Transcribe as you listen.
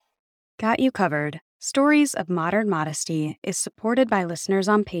Got You Covered, Stories of Modern Modesty is supported by listeners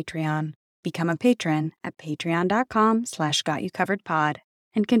on Patreon. Become a patron at patreon.com/gotyoucoveredpod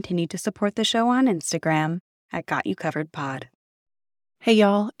and continue to support the show on Instagram at gotyoucoveredpod. Hey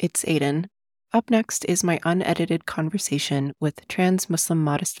y'all, it's Aiden. Up next is my unedited conversation with trans Muslim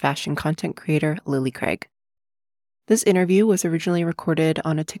modest fashion content creator Lilly Craig. This interview was originally recorded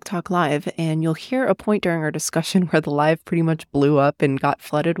on a TikTok live, and you'll hear a point during our discussion where the live pretty much blew up and got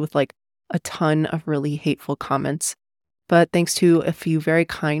flooded with like a ton of really hateful comments. But thanks to a few very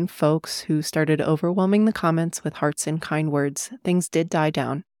kind folks who started overwhelming the comments with hearts and kind words, things did die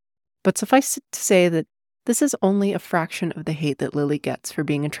down. But suffice it to say that this is only a fraction of the hate that Lilly gets for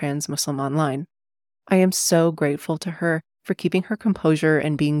being a trans Muslim online. I am so grateful to her for keeping her composure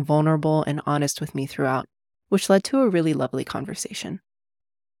and being vulnerable and honest with me throughout, which led to a really lovely conversation.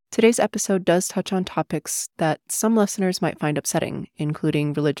 Today's episode does touch on topics that some listeners might find upsetting,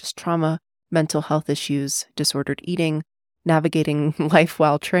 including religious trauma, mental health issues, disordered eating, navigating life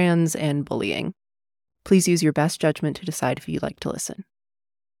while trans, and bullying. Please use your best judgment to decide if you'd like to listen.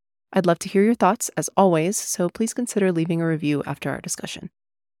 I'd love to hear your thoughts, as always, so please consider leaving a review after our discussion.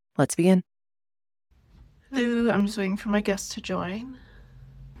 Let's begin. Hello, I'm just waiting for my guests to join.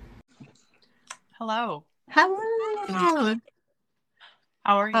 Hello. Hello.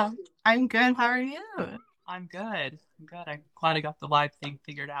 How are you? I'm good. How are you? I'm good. I'm glad I got the live thing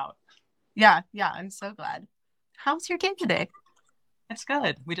figured out. Yeah, I'm so glad. How's your day today? It's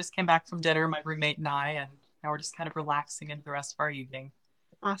good. We just came back from dinner, my roommate and I, and now we're just kind of relaxing into the rest of our evening.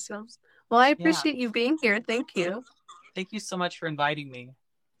 Awesome. Well, I appreciate you being here. Thank you. Thank you so much for inviting me.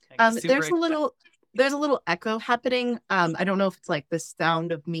 There's a little echo happening. I don't know if it's like the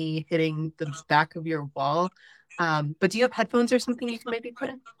sound of me hitting the back of your wall. But do you have headphones or something you can maybe put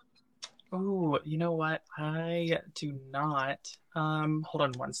in? Oh, you know what? I do not. Hold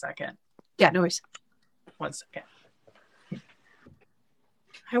on one second. Yeah, no worries. 1 second.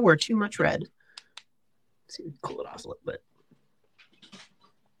 I wore too much red. Let's see if we can cool it off a little bit.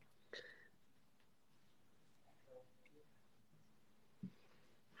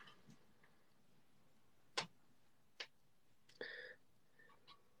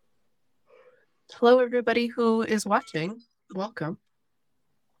 Hello, everybody who is watching. Welcome.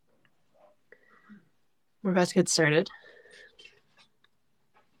 We're about to get started.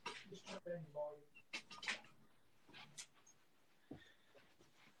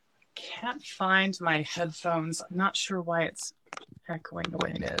 Can't find my headphones. I'm not sure why it's echoing the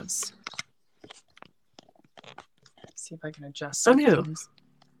way it is. Let's see if I can adjust some things.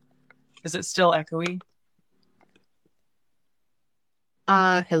 Is it still echoey?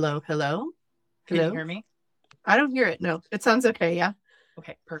 Hello. Can you hear me? I don't hear it. No, it sounds okay. Yeah.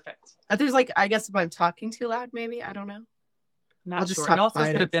 Okay, perfect. There's I guess if I'm talking too loud, maybe. I don't know. Not sure. It also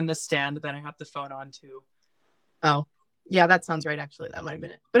could have been the stand that I have the phone on too. Oh, yeah, that sounds right. Actually, that might have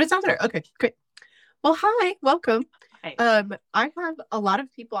been it. But it sounds better. Okay, great. Well, hi, welcome. Hi. I have a lot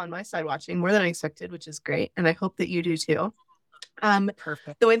of people on my side watching, more than I expected, which is great, and I hope that you do too.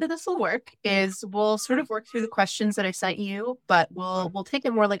 Perfect. The way that this will work is we'll sort of work through the questions that I sent you, but we'll take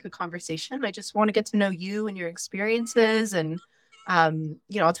it more like a conversation. I just want to get to know you and your experiences, and I'll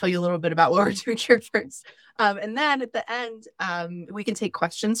tell you a little bit about what we're doing here first. And then at the end, we can take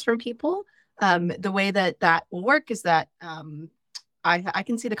questions from people. The way that will work is that I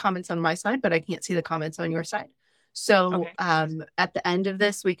can see the comments on my side, but I can't see the comments on your side. So at the end of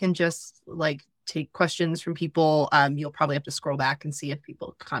this, we can just take questions from people. You'll probably have to scroll back and see if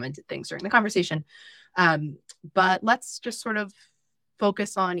people commented things during the conversation. But let's just sort of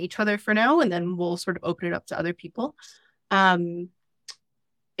focus on each other for now, and then we'll sort of open it up to other people. And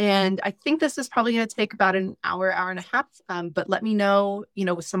I think this is probably going to take about an hour and a half. But let me know,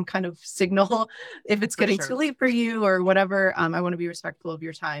 with some kind of signal if it's getting too late for you or whatever. I want to be respectful of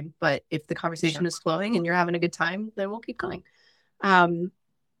your time. But if the conversation is flowing and you're having a good time, then we'll keep going.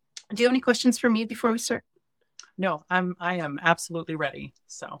 Do you have any questions for me before we start? No, I am absolutely ready.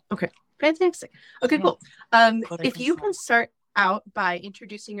 So okay, fantastic. Okay, cool. If you can start out by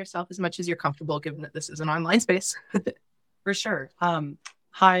introducing yourself as much as you're comfortable, given that this is an online space. For sure.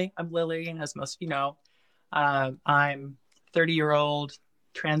 Hi, I'm Lilly, as most of you know. I'm 30-year-old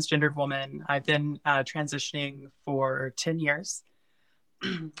transgendered woman. I've been transitioning for 10 years.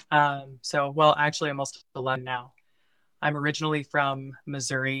 Actually almost 11 now. I'm originally from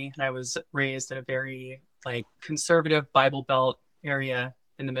Missouri, and I was raised in a very conservative Bible Belt area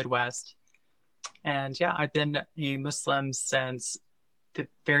in the Midwest. And yeah, I've been a Muslim since the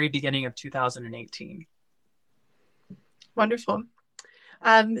very beginning of 2018. Wonderful.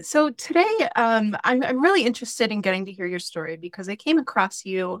 So today, I'm really interested in getting to hear your story because I came across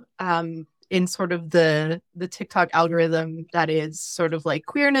you in sort of the TikTok algorithm that is sort of like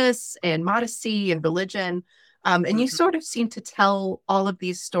queerness and modesty and religion. And you Mhm. sort of seem to tell all of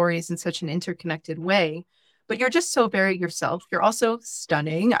these stories in such an interconnected way, but you're just so very yourself. You're also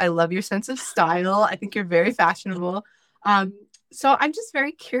stunning. I love your sense of style. I think you're very fashionable. Um, so I'm just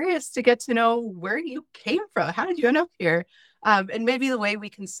very curious to get to know where you came from. How did you end up here? And maybe the way we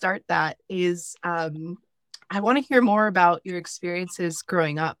can start that is I want to hear more about your experiences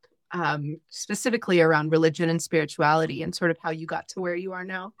growing up, specifically around religion and spirituality and sort of how you got to where you are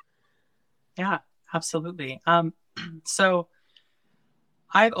now. Yeah, absolutely. So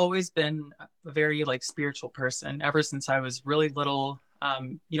I've always been a very like spiritual person ever since I was really little.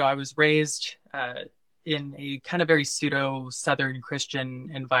 I was raised in a kind of very pseudo Southern Christian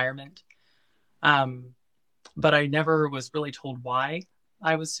environment. Um, but I never was really told why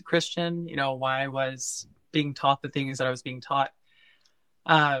I was Christian, why I was being taught the things that I was being taught.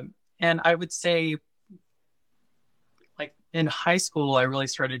 And I would say, like in high school, I really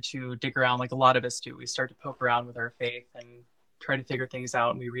started to dig around, like a lot of us do. We start to poke around with our faith and try to figure things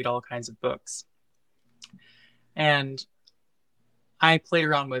out, and we read all kinds of books. And I played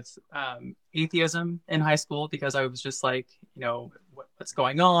around with atheism in high school because I was just like, what's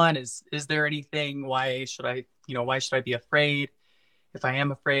going on? Is there anything? Why should I be afraid if I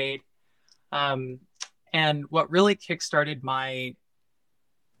am afraid? Um, and what really kickstarted my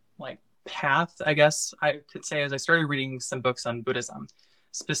like path, I guess I could say, is I started reading some books on Buddhism.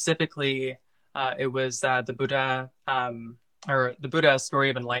 Specifically, it was the Buddha or the Buddha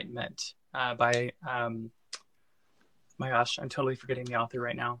Story of Enlightenment by my gosh, I'm totally forgetting the author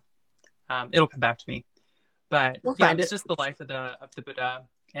right now. It'll come back to me. But We'll yeah, find it's it. just the life of the Buddha,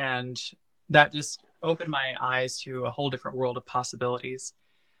 and that just opened my eyes to a whole different world of possibilities.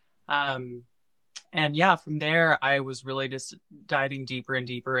 Um, and yeah, from there, I was really just diving deeper and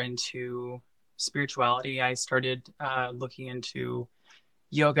deeper into spirituality. I started looking into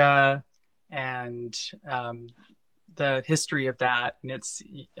yoga and the history of that, and it's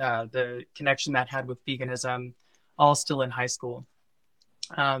the connection that had with veganism, all still in high school.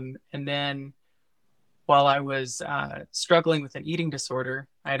 And then while I was struggling with an eating disorder,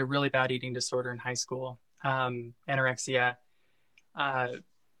 I had a really bad eating disorder in high school, anorexia. Uh,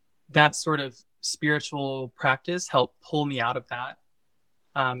 that sort of spiritual practice helped pull me out of that.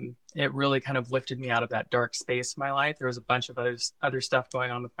 It really kind of lifted me out of that dark space in my life. There was a bunch of other stuff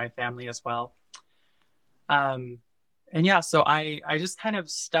going on with my family as well. Um, and yeah, so I just kind of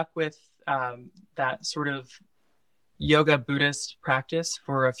stuck with that sort of yoga Buddhist practice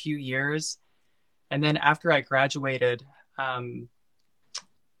for a few years. And then after I graduated,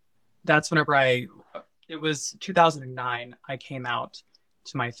 that's whenever it was 2009, I came out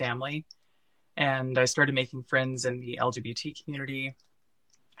to my family and I started making friends in the LGBT community.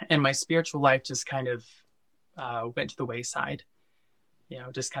 And my spiritual life just kind of went to the wayside,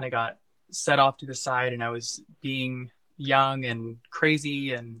 just kind of got set off to the side. And I was being young and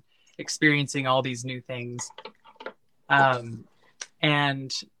crazy and experiencing all these new things.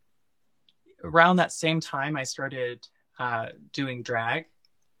 And around that same time, I started doing drag.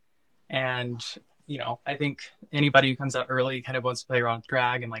 And, I think anybody who comes out early kind of wants to play around with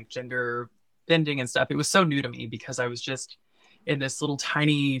drag and like gender bending and stuff. It was so new to me because I was just in this little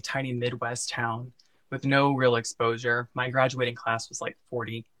tiny, tiny Midwest town with no real exposure. My graduating class was like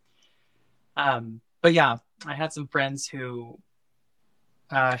 40. But yeah, I had some friends who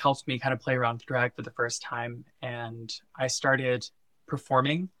helped me kind of play around with drag for the first time. And I started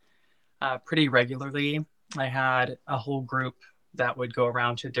performing pretty regularly. I had a whole group that would go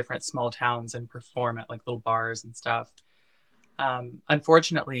around to different small towns and perform at like little bars and stuff.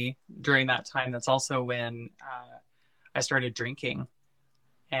 Unfortunately, during that time, that's also when I started drinking,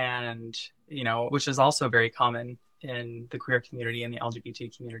 and which is also very common in the queer community and the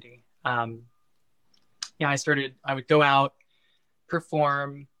LGBT community. Yeah, I would go out,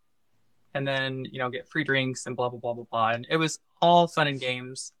 perform, and then get free drinks and blah blah blah blah blah, and it was all fun and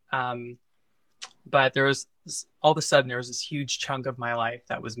games. But all of a sudden there was this huge chunk of my life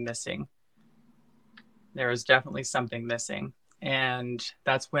that was missing. There was definitely something missing, and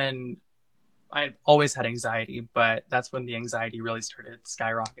that's when I always had anxiety, but that's when the anxiety really started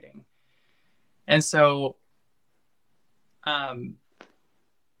skyrocketing. And so, kind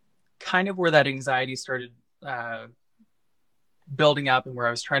of where that anxiety started building up and where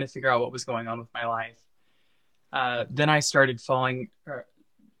I was trying to figure out what was going on with my life, then I started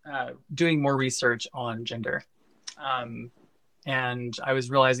doing more research on gender. And I was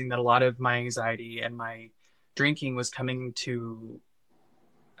realizing that a lot of my anxiety and my drinking was coming to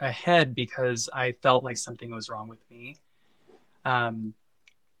ahead because I felt like something was wrong with me. And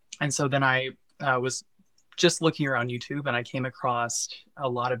so then I was just looking around YouTube, and I came across a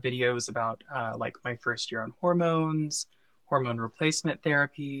lot of videos about like my first year on hormones, hormone replacement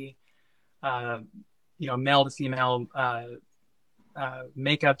therapy, male to female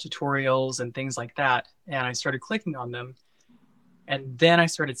makeup tutorials and things like that. And I started clicking on them, and then I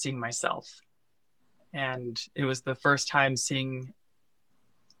started seeing myself. And it was the first time seeing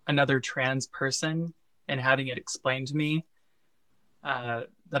another trans person and having it explained to me that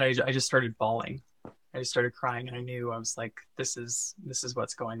I just started bawling. I just started crying, and I knew, I was like, this is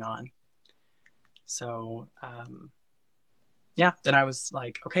what's going on. So, then I was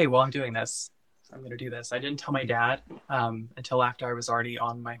like, okay, well, I'm doing this. I'm going to do this. I didn't tell my dad until after I was already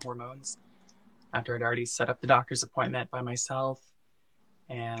on my hormones, after I'd already set up the doctor's appointment by myself.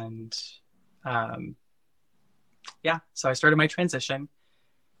 And so I started my transition.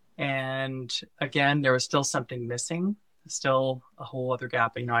 And again, there was still something missing, still a whole other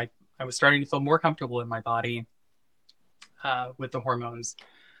gap. I was starting to feel more comfortable in my body with the hormones.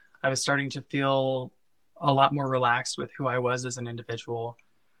 I was starting to feel a lot more relaxed with who I was as an individual.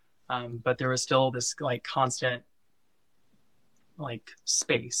 But there was still this like constant like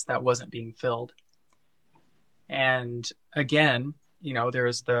space that wasn't being filled. And again, there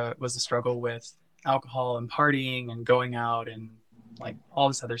was the struggle with alcohol and partying and going out and like all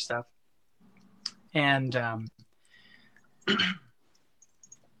this other stuff. And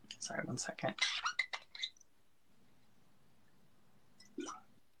sorry, one second.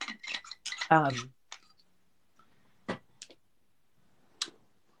 I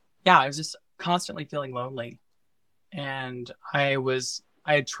was just constantly feeling lonely. And I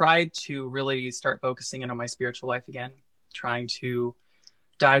had tried to really start focusing in on my spiritual life again, trying to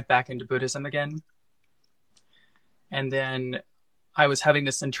dive back into Buddhism again. And then I was having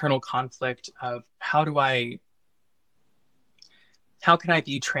this internal conflict of how can I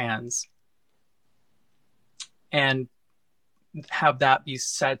be trans and have that be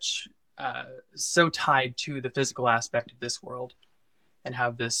so tied to the physical aspect of this world, and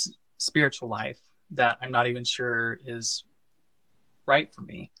have this spiritual life that I'm not even sure is right for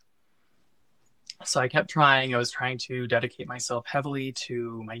me. So I kept trying. I was trying to dedicate myself heavily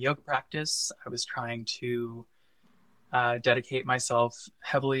to my yoga practice. I was trying to dedicate myself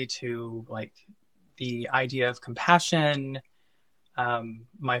heavily to like the idea of compassion.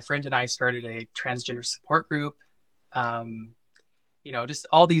 My friend and I started a transgender support group. Just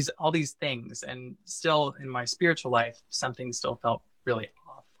all these things. And still in my spiritual life, something still felt really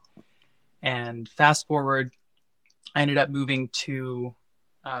off. And fast forward, I ended up moving to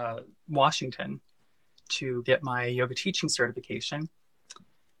Washington to get my yoga teaching certification,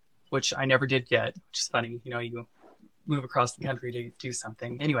 which I never did get, which is funny. You move across the country to do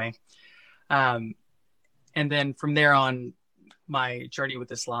something. Anyway, and then from there on, my journey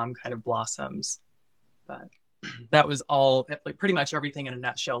with Islam kind of blossoms. But that was all, like, pretty much everything in a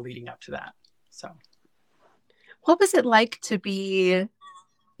nutshell leading up to that. So, what was it like to be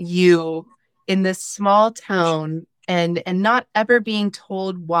you in this small town and not ever being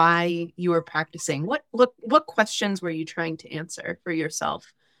told why you were practicing? What questions were you trying to answer for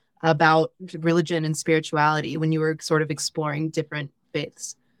yourself about religion and spirituality when you were sort of exploring different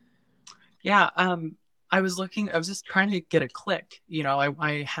faiths? Yeah, I was just trying to get a click. I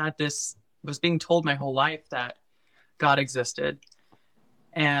was being told my whole life that God existed.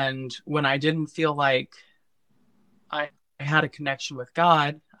 And when I didn't feel like I had a connection with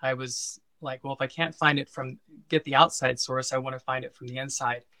God, I was like, well, if I can't get the outside source, I want to find it from the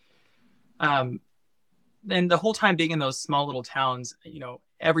inside. And the whole time being in those small little towns,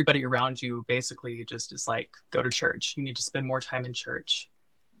 everybody around you basically just is like, go to church. You need to spend more time in church.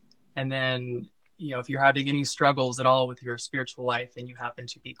 And then, if you're having any struggles at all with your spiritual life and you happen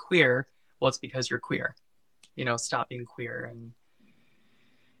to be queer, well, it's because you're queer. Stop being queer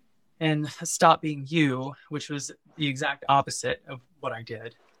and stop being you, which was the exact opposite of what I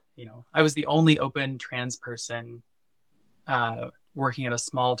did. I was the only open trans person working at a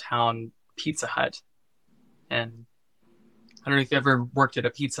small town Pizza Hut. And I don't know if you ever worked at a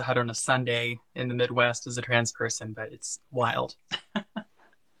Pizza Hut on a Sunday in the Midwest as a trans person, but it's wild.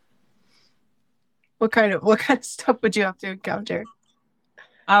 What kind of stuff would you have to encounter?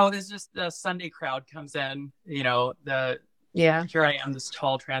 Oh, there's just the Sunday crowd comes in, here I am, this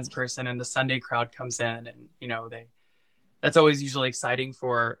tall trans person, and the Sunday crowd comes in, and, that's always usually exciting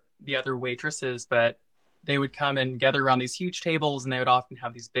for the other waitresses, but they would come and gather around these huge tables, and they would often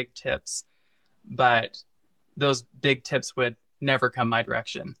have these big tips, but those big tips would never come my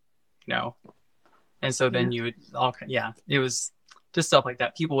direction, And so then you would it was just stuff like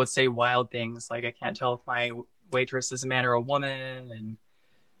that. People would say wild things like, I can't tell if my waitress is a man or a woman, and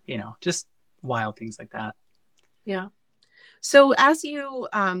just wild things like that. Yeah. So as you,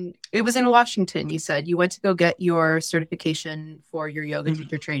 it was in Washington, you said you went to go get your certification for your yoga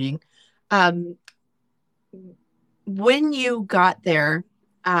teacher training. When you got there,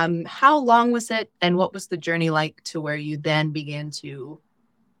 how long was it, and what was the journey like to where you then began to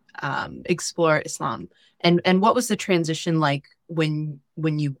explore Islam, and what was the transition like when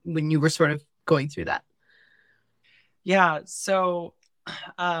you were sort of going through that? Yeah. So,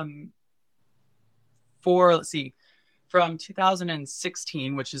 let's see, from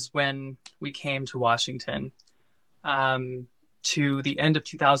 2016, which is when we came to Washington, to the end of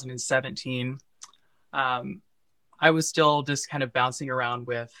 2017, I was still just kind of bouncing around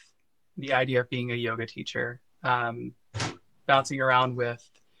with the idea of being a yoga teacher, bouncing around with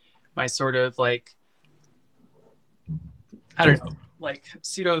my sort of like, I don't know, like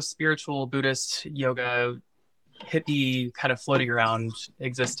pseudo spiritual Buddhist yoga hippie kind of floating around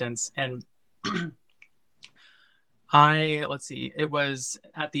existence. And let's see, it was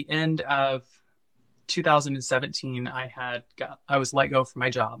at the end of 2017, I was let go from my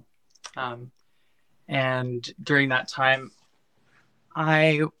job. And during that time,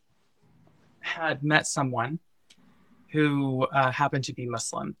 I had met someone who happened to be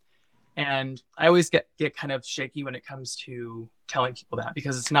Muslim. And I always get kind of shaky when it comes to telling people that,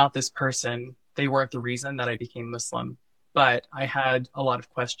 because it's not this person. They weren't the reason that I became Muslim, but I had a lot of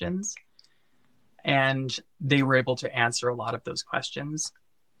questions, and they were able to answer a lot of those questions.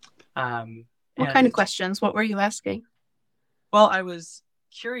 What kind of questions? What were you asking? Well, I was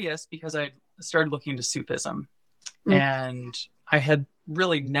curious because I started looking into Sufism, and I had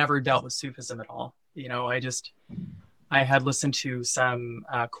really never dealt with Sufism at all. I had listened to some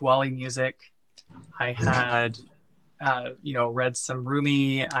Qawwali music. I had, read some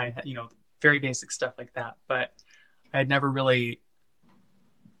Rumi. I had, very basic stuff like that. But I had never really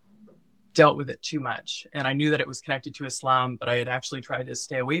dealt with it too much. And I knew that it was connected to Islam, but I had actually tried to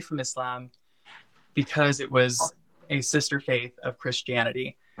stay away from Islam because it was a sister faith of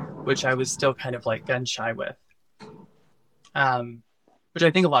Christianity, which I was still kind of like gun shy with, which I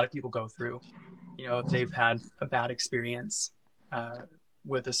think a lot of people go through. If they've had a bad experience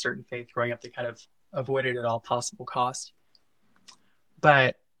with a certain faith growing up, they kind of avoid it at all possible cost.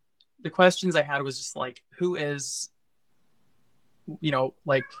 But the questions I had was just like, who is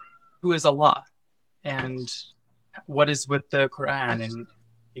Allah? And what is with the Quran? And,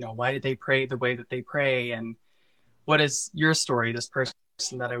 why did they pray the way that they pray? And what is your story, this person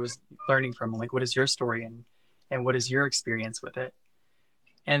that I was learning from? Like, what is your story, and what is your experience with it?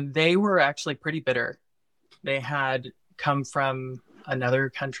 And they were actually pretty bitter. They had come from another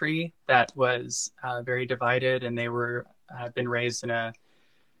country that was very divided, and they had been raised in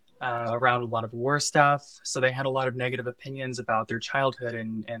around a lot of war stuff. So they had a lot of negative opinions about their childhood,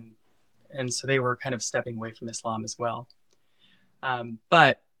 and so they were kind of stepping away from Islam as well.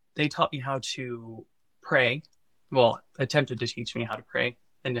 But they taught me how to pray. Well, attempted to teach me how to pray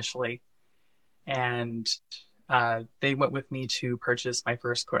initially. And they went with me to purchase my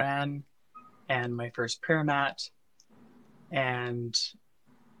first Quran and my first prayer mat. And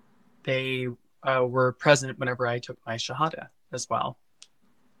they were present whenever I took my Shahada as well.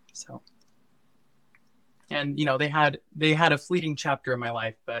 So, and, they had a fleeting chapter in my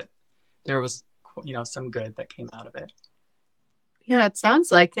life, but there was, some good that came out of it. Yeah, it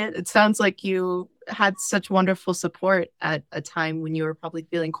sounds like it. It sounds like you had such wonderful support at a time when you were probably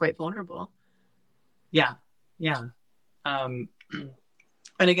feeling quite vulnerable. Yeah. And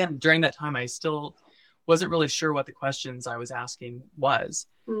again, during that time, I still wasn't really sure what the questions I was asking was.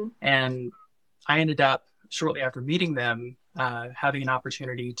 And I ended up, shortly after meeting them, having an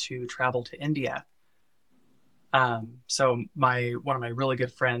opportunity to travel to India. So one of my really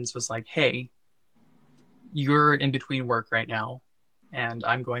good friends was like, hey, you're in between work right now, and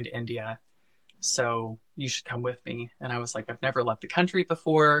I'm going to India, so you should come with me. And I was like, I've never left the country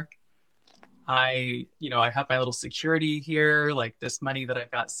before. I have my little security here, like this money that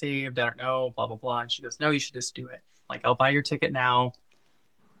I've got saved, I don't know, blah, blah, blah. And she goes, no, you should just do it. Like, I'll buy your ticket now.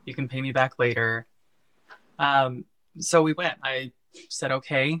 You can pay me back later. So we went. I said,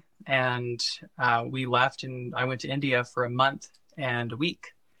 okay. And we left, and I went to India for a month and a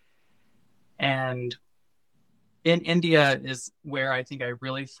week. And in India is where I think I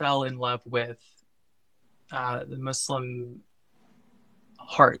really fell in love with the Muslim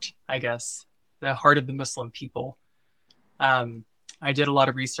heart, I guess, the heart of the Muslim people. I did a lot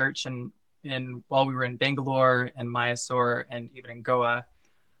of research, and while we were in Bangalore and Mysore and even in Goa,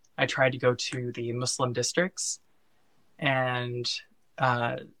 I tried to go to the Muslim districts, and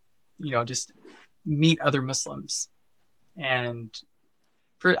just meet other Muslims. And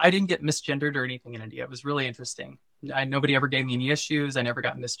I didn't get misgendered or anything in India. It was really interesting. Nobody ever gave me any issues. I never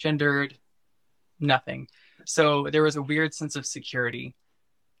got misgendered, nothing. So there was a weird sense of security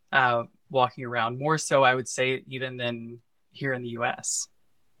walking around, more so I would say even than here in the US.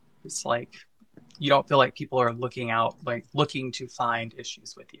 It's like you don't feel like people are looking to find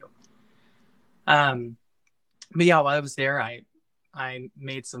issues with you. But yeah, while I was there, I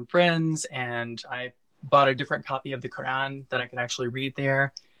made some friends, and I bought a different copy of the Quran that I could actually read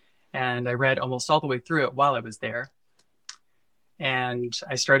there. And I read almost all the way through it while I was there. And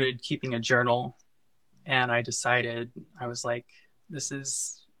I started keeping a journal, and I decided, I was like, this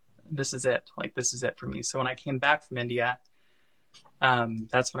is it. Like, this is it for me. So when I came back from India,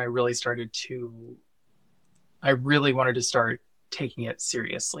 that's when I really wanted to start taking it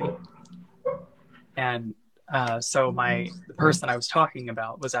seriously. And so the person I was talking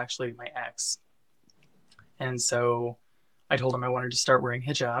about was actually my ex. And so I told him I wanted to start wearing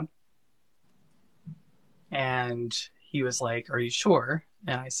hijab. And he was like, "Are you sure?"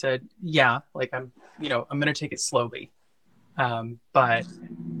 And I said, "Yeah, like I'm going to take it slowly. But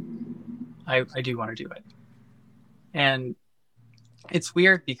I do want to do it." And it's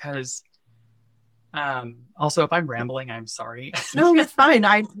weird because also, if I'm rambling, I'm sorry. No, it's fine.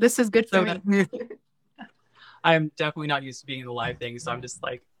 This is good for me. I'm definitely not used to being in the live thing, so I'm just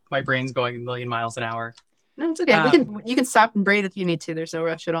like, my brain's going a million miles an hour. No, it's okay. You can stop and breathe if you need to. There's no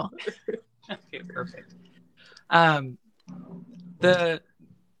rush at all. Okay, perfect. The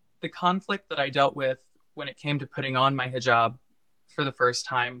conflict that I dealt with when it came to putting on my hijab for the first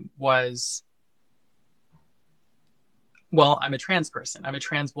time was, well, I'm a trans person. I'm a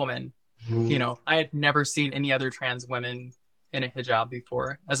trans woman. I had never seen any other trans women in a hijab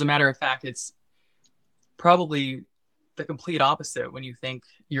before. As a matter of fact, it's probably the complete opposite when you think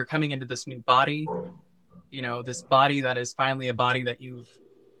you're coming into this new body, this body that is finally a body that you've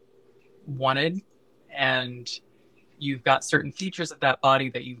wanted, and you've got certain features of that body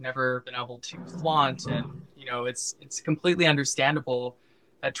that you've never been able to flaunt. And, it's completely understandable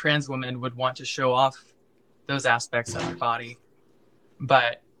that trans women would want to show off those aspects of their body.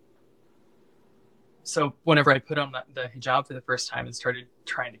 But so whenever I put on the hijab for the first time and started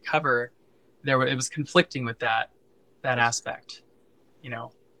trying to cover, it was conflicting with that aspect,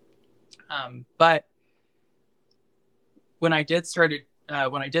 but when I did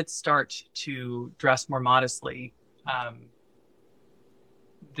start to dress more modestly,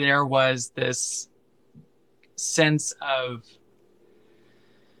 there was this sense of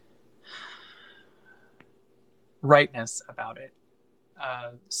rightness about it,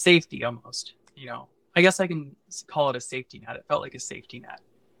 safety almost. I guess I can call it a safety net. It felt like a safety net.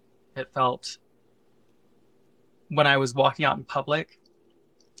 It felt, when I was walking out in public,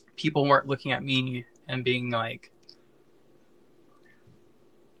 people weren't looking at me and being like,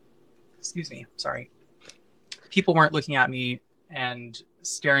 excuse me, sorry. People weren't looking at me and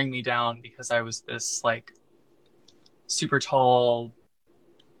staring me down because I was this like super tall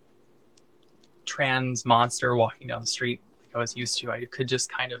trans monster walking down the street like I was used to. I could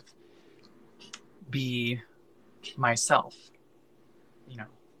just kind of be myself,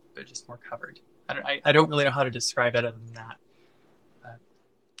 but just more covered. I don't really know how to describe it other than that.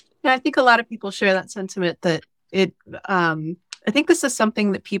 Yeah, I think a lot of people share that sentiment that I think this is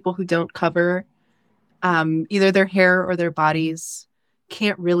something that people who don't cover either their hair or their bodies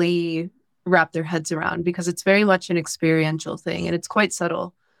can't really wrap their heads around, because it's very much an experiential thing and it's quite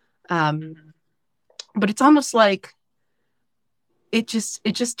subtle. But it's almost like it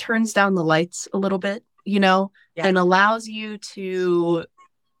just turns down the lights a little bit, yeah, and allows you to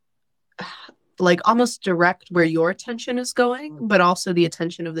like almost direct where your attention is going, but also the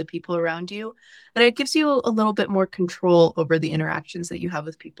attention of the people around you. And it gives you a little bit more control over the interactions that you have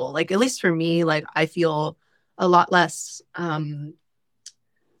with people. Like, at least for me, like I feel a lot less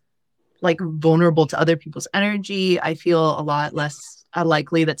like vulnerable to other people's energy. I feel a lot less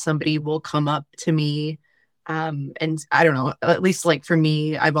likely that somebody will come up to me. And I don't know, at least like for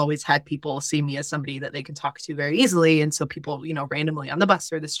me, I've always had people see me as somebody that they can talk to very easily. And so people, randomly on the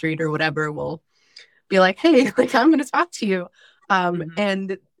bus or the street or whatever will be like, "Hey, like I'm going to talk to you."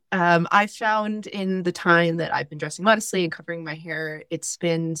 And I found in the time that I've been dressing modestly and covering my hair, it's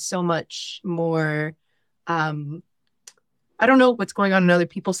been so much more, I don't know what's going on in other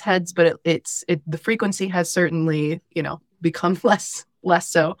people's heads, but the frequency has certainly, become less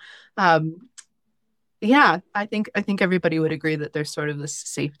so. Yeah, I think everybody would agree that there's sort of this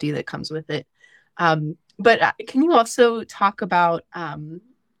safety that comes with it. But can you also talk about, of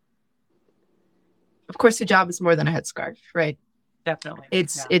course, hijab is more than a headscarf, right? Definitely.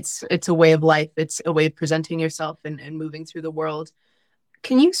 It's a way of life. It's a way of presenting yourself and moving through the world.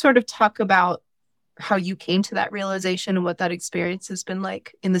 Can you sort of talk about how you came to that realization and what that experience has been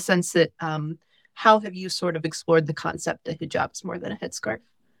like, in the sense that how have you sort of explored the concept that hijab is more than a headscarf?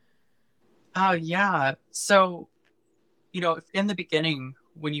 Oh, yeah. So, in the beginning,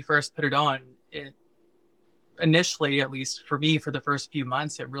 when you first put it on, it initially, at least for me, for the first few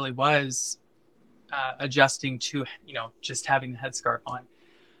months, it really was adjusting to, just having the headscarf on.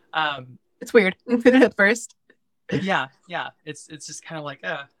 It's weird at first. Yeah. It's just kind of like,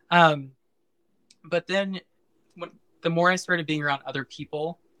 but then the more I started being around other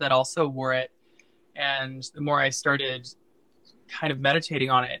people that also wore it, and the more I started kind of meditating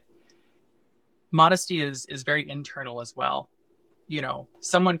on it, modesty is very internal as well.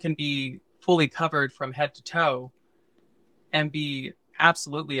 Someone can be fully covered from head to toe and be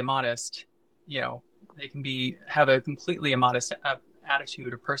absolutely immodest. They can have a completely immodest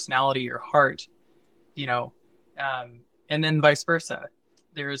attitude or personality or heart, and then vice versa.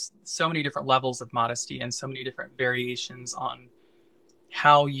 There's so many different levels of modesty and so many different variations on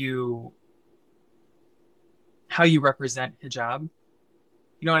how you represent hijab.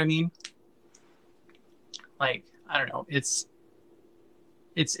 You know what I mean? Like, I don't know. It's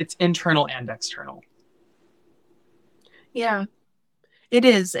internal and external. Yeah, it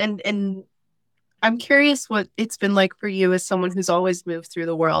is. And I'm curious what it's been like for you as someone who's always moved through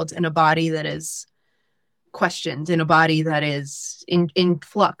the world in a body that is questioned, in a body that is in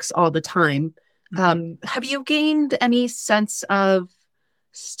flux all the time. Have you gained any sense of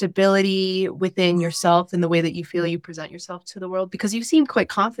stability within yourself and the way that you feel you present yourself to the world? Because you seem quite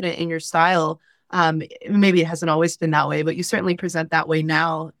confident in your style. Maybe it hasn't always been that way, but you certainly present that way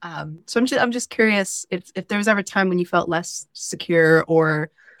now. So I'm just curious if there was ever a time when you felt less secure, or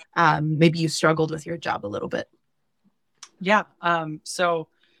maybe you struggled with your job a little bit. Yeah. So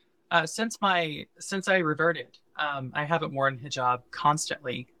since I reverted, I haven't worn hijab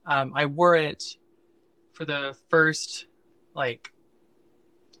constantly. I wore it for the first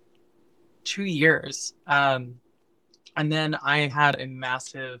 2 years, and then I had a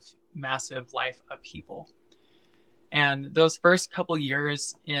massive life upheaval. And those first couple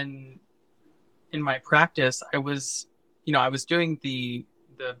years in my practice, I was doing the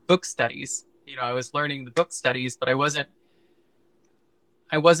book studies. I was learning the book studies, but I wasn't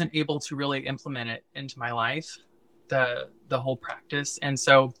able to really implement it into my life, the whole practice. And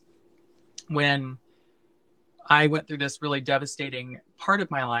so when I went through this really devastating part of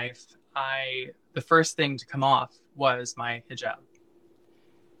my life, the first thing to come off was my hijab,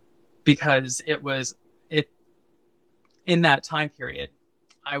 because it in that time period,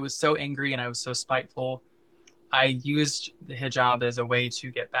 I was so angry and I was so spiteful. I used the hijab as a way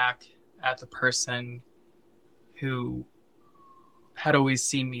to get back at the person who had always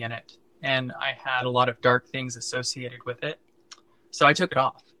seen me in it. And I had a lot of dark things associated with it. So I took it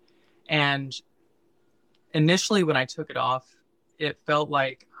off. And initially when I took it off, it felt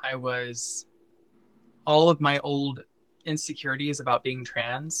like all of my old insecurities about being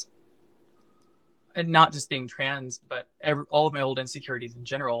trans, and not just being trans, but all of my old insecurities in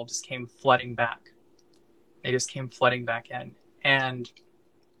general just came flooding back. They just came flooding back in. And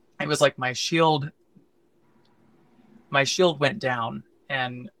it was like my shield went down,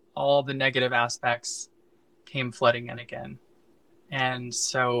 and all the negative aspects came flooding in again. And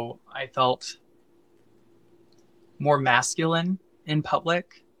so I felt more masculine in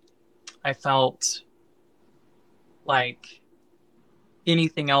public. I felt like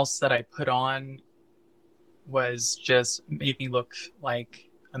anything else that I put on was just made me look like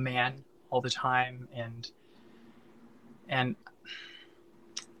a man all the time. And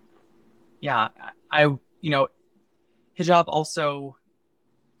yeah, hijab also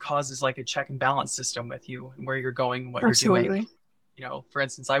causes like a check and balance system with you and where you're going and what Absolutely. you're doing. For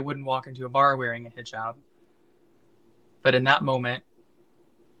instance, I wouldn't walk into a bar wearing a hijab, but in that moment,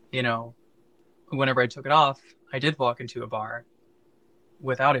 whenever I took it off, I did walk into a bar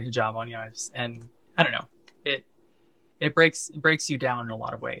without a hijab on, and I don't know, it breaks you down in a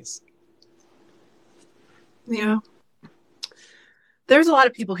lot of ways. Yeah. There's a lot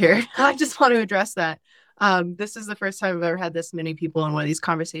of people here. I just want to address that. This is the first time I've ever had this many people in one of these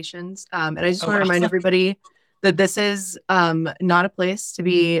conversations. And I just want to remind everybody that this is not a place to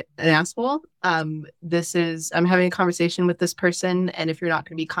be an asshole. I'm having a conversation with this person, and if you're not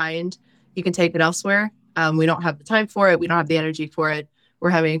going to be kind, you can take it elsewhere. We don't have the time for it. We don't have the energy for it. We're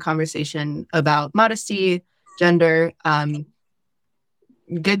having a conversation about modesty, gender.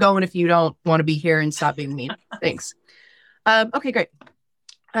 Get going if you don't want to be here, and stop being mean. Thanks. Okay, great.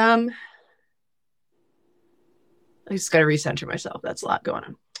 I just got to recenter myself. That's a lot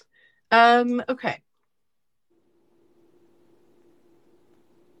going on. Okay.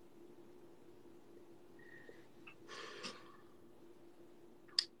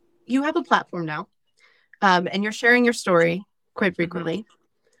 You have a platform now, and you're sharing your story quite frequently.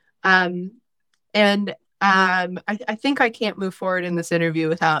 And I think I can't move forward in this interview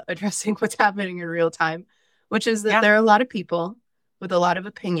without addressing what's happening in real time, which is that there are a lot of people with a lot of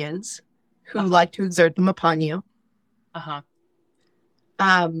opinions who like to exert them upon you.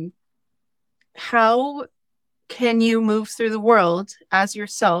 How can you move through the world as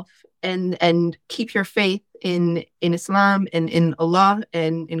yourself and keep your faith in Islam and in Allah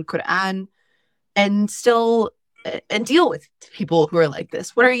and in Quran and still and deal with people who are like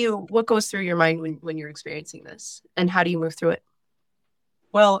this? What goes through your mind when you're experiencing this, and how do you move through it?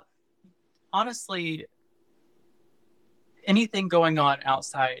 Well, honestly, anything going on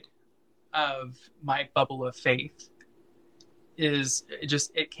outside of my bubble of faith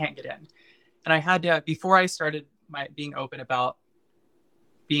it can't get in. And I had to, before I started being open about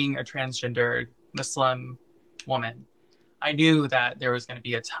being a transgender Muslim woman, I knew that there was going to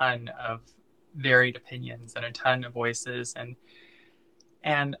be a ton of varied opinions and a ton of voices. And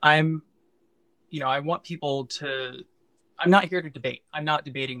I'm, I want people to, I'm not here to debate. I'm not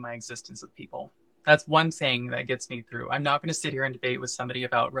debating my existence with people. That's one thing that gets me through. I'm not going to sit here and debate with somebody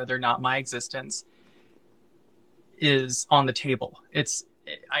about whether or not my existence is on the table.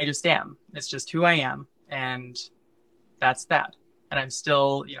 I just am. It's just who I am. And that's that. And I'm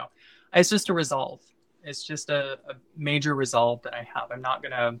still, it's just a resolve. It's just a major resolve that I have. I'm not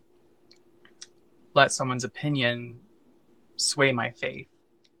going to let someone's opinion sway my faith.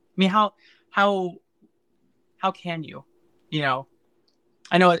 I mean, how can you?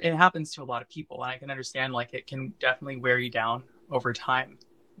 I know it happens to a lot of people, and I can understand it can definitely wear you down over time.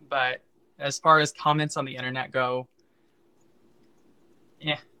 But as far as comments on the internet go,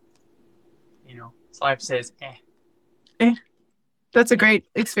 that's all I have to say is That's a great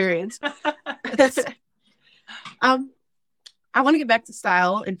experience. I want to get back to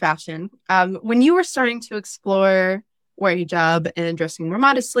style and fashion. When you were starting to explore wearing hijab and dressing more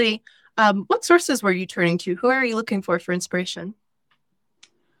modestly, what sources were you turning to? Who are you looking for inspiration?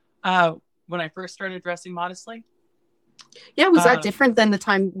 When I first started dressing modestly? Yeah, was that different than the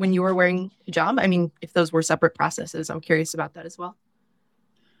time when you were wearing hijab? I mean, if those were separate processes, I'm curious about that as well.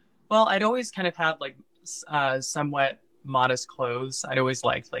 Well, I'd always kind of had somewhat modest clothes. I'd always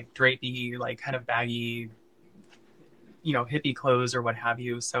liked drapey, kind of baggy, hippie clothes or what have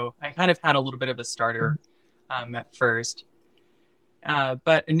you. So I kind of had a little bit of a starter at first.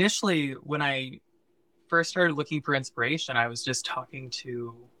 But initially, when I first started looking for inspiration, I was just talking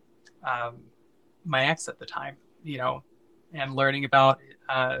to my ex at the time, and learning about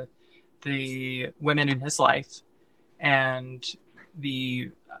the women in his life and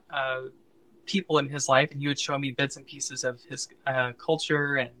the people in his life. And he would show me bits and pieces of his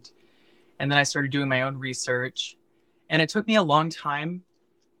culture. And then I started doing my own research. And it took me a long time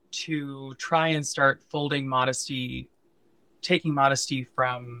to try and start taking modesty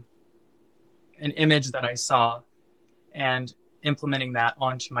from an image that I saw and implementing that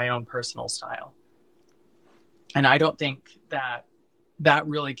onto my own personal style. And I don't think that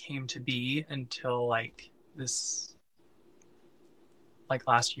really came to be until last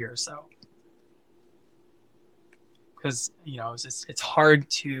year or so. Because, it's hard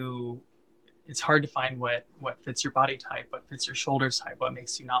to find what fits your body type, what fits your shoulder type, what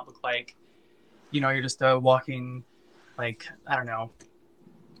makes you not look like, you're just a walking, I don't know,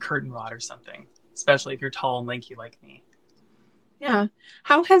 curtain rod or something, especially if you're tall and lanky like me. Yeah.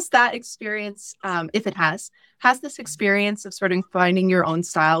 How has that experience, if it has this experience of sort of finding your own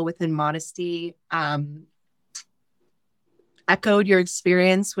style within modesty, echoed your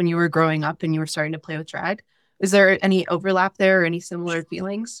experience when you were growing up and you were starting to play with drag? Is there any overlap there or any similar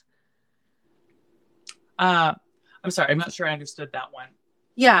feelings? I'm sorry, I'm not sure I understood that one.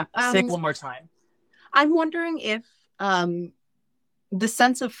 Yeah. Say it one more time. I'm wondering if the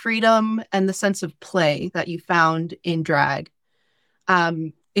sense of freedom and the sense of play that you found in drag,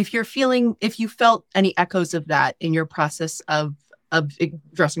 if you felt any echoes of that in your process of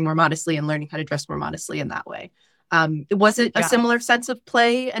dressing more modestly and learning how to dress more modestly in that way. Was it a similar sense of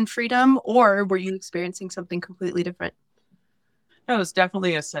play and freedom, or were you experiencing something completely different? No, it was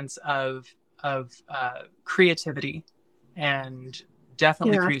definitely a sense of creativity, and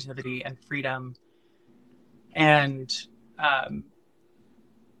definitely creativity and freedom. And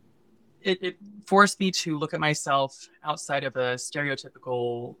it forced me to look at myself outside of a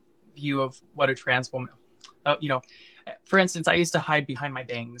stereotypical view of what a trans woman, for instance, I used to hide behind my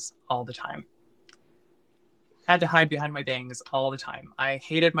bangs all the time. had to hide behind my bangs all the time. I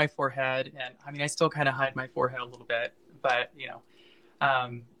hated my forehead, and I mean, I still kind of hide my forehead a little bit, but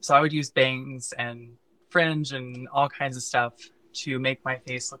so I would use bangs and fringe and all kinds of stuff to make my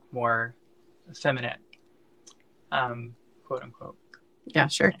face look more feminine, quote unquote. Yeah,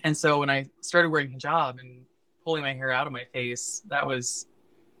 sure. And so when I started wearing hijab and pulling my hair out of my face, that was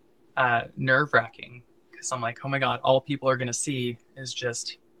nerve-wracking, because I'm like, oh my God, all people are going to see is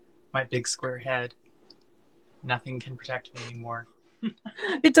just my big square head. Nothing can protect me anymore.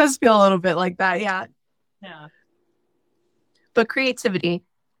 It does feel a little bit like that, yeah. Yeah. But creativity.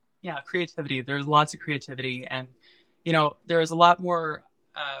 Yeah, creativity. There's lots of creativity. And, there's a lot more,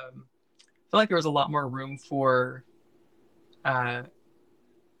 I feel like there was a lot more room for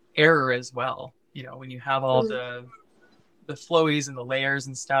error as well. When you have all the flowies and the layers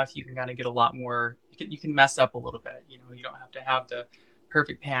and stuff, you can kind of get a lot more, you can mess up a little bit. You don't have to have the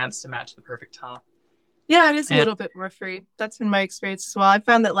perfect pants to match the perfect top. Yeah, it is a little bit more free. That's been my experience as well. I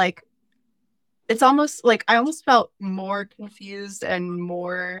found that it's almost like I almost felt more confused and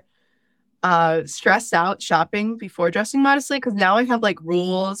more stressed out shopping before dressing modestly, because now I have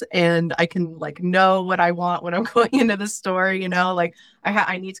rules and I can know what I want when I'm going into the store. I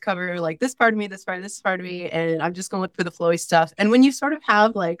need to cover this part of me, this part of me, and I'm just going to look for the flowy stuff. And when you sort of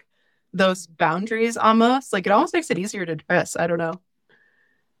have those boundaries, almost it almost makes it easier to dress. I don't know.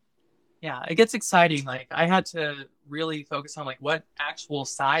 Yeah, it gets exciting. I had to really focus on what actual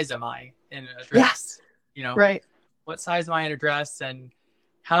size am I in a dress? Yes. Right. What size am I in a dress, and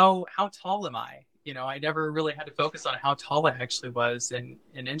how tall am I? I never really had to focus on how tall I actually was in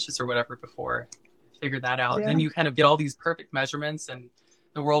inches or whatever before I figured that out. Yeah. Then you kind of get all these perfect measurements, and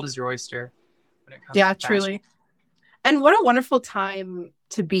the world is your oyster when it comes to fashion. Truly. And what a wonderful time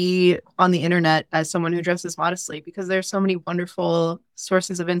to be on the internet as someone who dresses modestly, because there's so many wonderful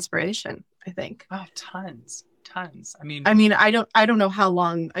sources of inspiration, I think. Oh, tons. I mean, I don't know how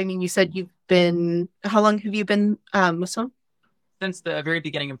long. I mean, you said how long have you been Muslim? Since the very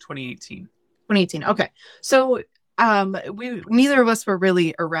beginning of 2018. 2018. Okay. So neither of us were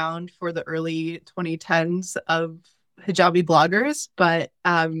really around for the early 2010s of hijabi bloggers, but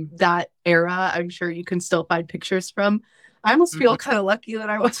that era, I'm sure you can still find pictures from. I almost feel kind of lucky that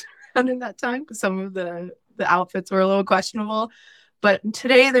I wasn't around in that time, because some of the outfits were a little questionable. But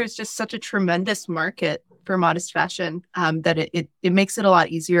today there's just such a tremendous market for modest fashion that it makes it a lot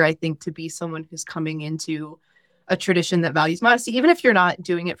easier, I think, to be someone who's coming into a tradition that values modesty, even if you're not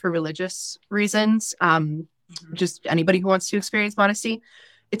doing it for religious reasons. Just anybody who wants to experience modesty,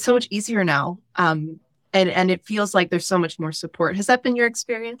 it's so much easier now. And it feels like there's so much more support. Has that been your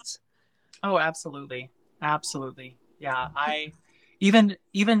experience? Oh, absolutely. Yeah. Even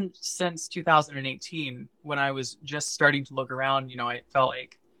since 2018, when I was just starting to look around, I felt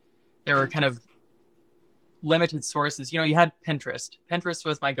like there were kind of limited sources. You had Pinterest. Pinterest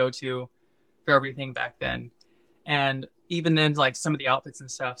was my go-to for everything back then. And even then, some of the outfits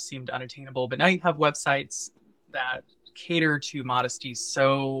and stuff seemed unattainable. But now you have websites that cater to modesty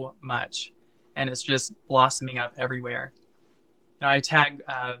so much, and it's just blossoming up everywhere. I tag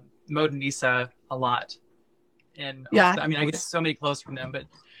Mode Nisa a lot. And I get so many clothes from them, but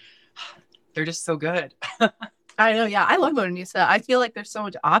they're just so good. I know. Yeah. I love Mode Nisa. I feel like there's so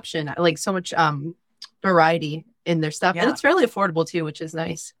much option, so much variety in their stuff. Yeah. And it's fairly affordable too, which is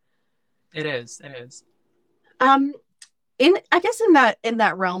nice. It is. I guess in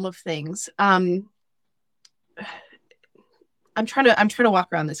that realm of things, I'm trying to walk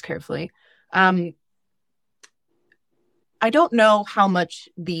around this carefully. I don't know how much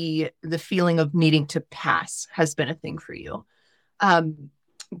the feeling of needing to pass has been a thing for you.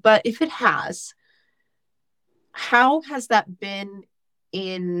 But if it has, how has that been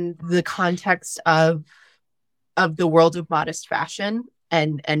in the context of the world of modest fashion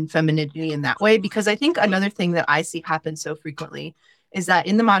and femininity in that way? Because I think another thing that I see happen so frequently is that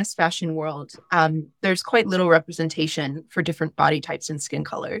in the modest fashion world, there's quite little representation for different body types and skin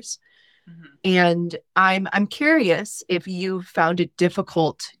colors. Mm-hmm. And I'm curious if you found it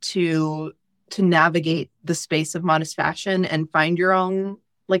difficult to navigate the space of modest fashion and find your own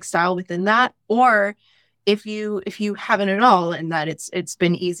style within that, or if you haven't at all, and that it's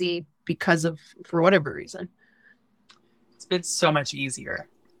been easy for whatever reason. It's been so much easier.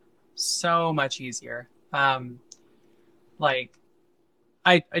 I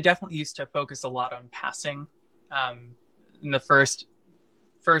definitely used to focus a lot on passing. In the first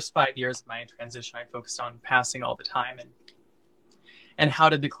 5 years of my transition, I focused on passing all the time, and how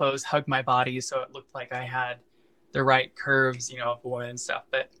did the clothes hug my body so it looked like I had the right curves, of a woman and stuff.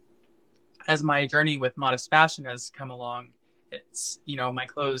 But as my journey with modest fashion has come along, it's, my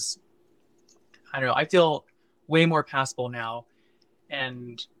clothes, I don't know, I feel way more passable now,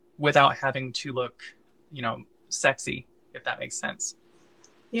 and without having to look, sexy, if that makes sense.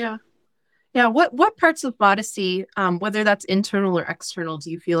 Yeah. Yeah. What parts of modesty, whether that's internal or external,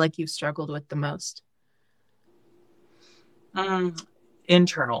 do you feel like you've struggled with the most?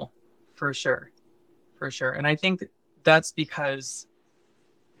 Internal, for sure. For sure. And I think that's because,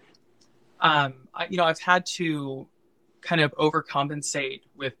 I've had to kind of overcompensate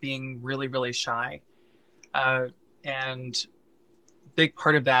with being really, really shy. And big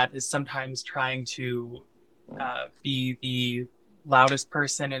part of that is sometimes trying to be the loudest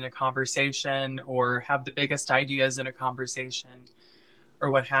person in a conversation or have the biggest ideas in a conversation or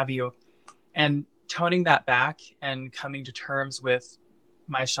what have you. And toning that back and coming to terms with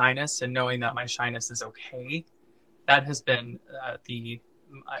my shyness and knowing that my shyness is okay, that has been the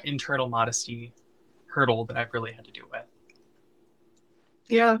internal modesty hurdle that I've really had to deal with.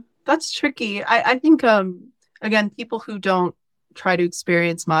 Yeah, that's tricky. I think again, people who don't try to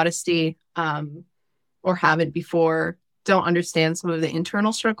experience modesty or haven't before don't understand some of the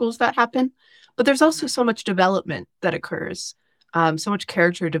internal struggles that happen. But there's also so much development that occurs, so much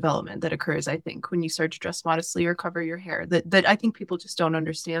character development that occurs, I think, when you start to dress modestly or cover your hair that I think people just don't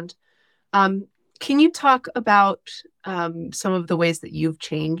understand. Can you talk about some of the ways that you've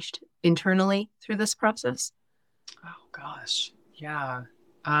changed internally through this process? Oh gosh, yeah.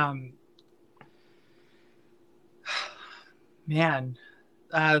 Man,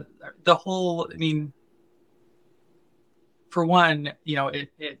 the whole, I mean, for one,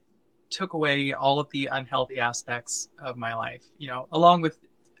 it took away all of the unhealthy aspects of my life, along with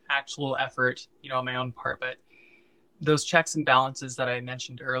actual effort, on my own part. But those checks and balances that I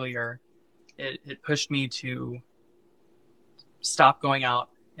mentioned earlier, it pushed me to stop going out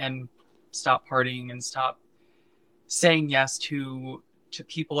and stop partying and stop saying yes to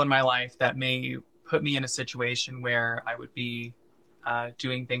people in my life that may put me in a situation where I would be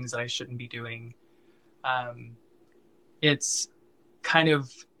doing things that I shouldn't be doing. It's kind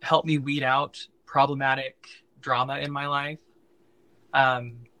of helped me weed out problematic drama in my life.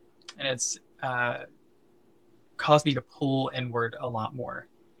 And it's caused me to pull inward a lot more.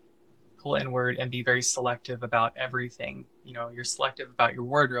 Pull inward and be very selective about everything. You're selective about your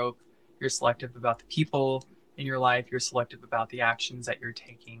wardrobe. You're selective about the people in your life. You're selective about the actions that you're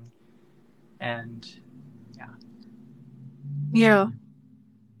taking. And yeah. Yeah.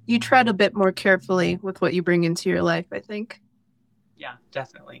 You tread a bit more carefully with what you bring into your life, I think. Yeah,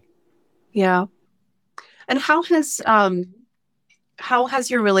 definitely. Yeah. And how has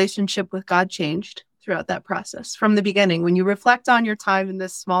your relationship with God changed throughout that process from the beginning when you reflect on your time in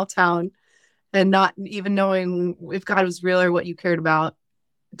this small town and not even knowing if God was real or what you cared about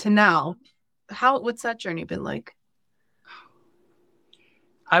to now? What's that journey been like?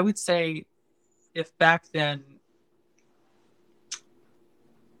 I would say if back then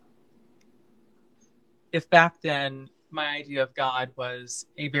my idea of God was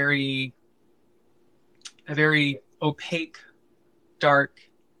a very opaque, dark,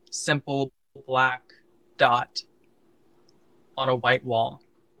 simple black dot on a white wall.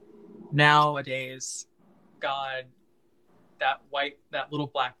 Nowadays, God, that little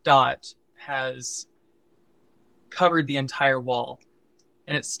black dot has covered the entire wall,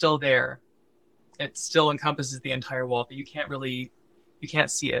 and it's still there. It still encompasses the entire wall, but you can't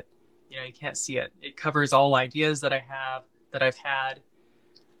see it. You can't see it. It covers all ideas that I've had.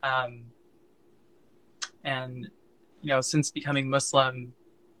 And, since becoming Muslim,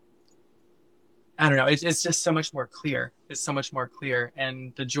 I don't know, it's just so much more clear. It's so much more clear.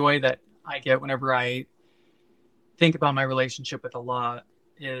 And the joy that I get whenever I think about my relationship with Allah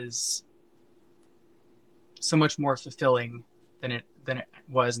is so much more fulfilling than it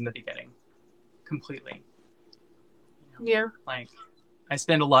was in the beginning. Completely. Yeah. Like, I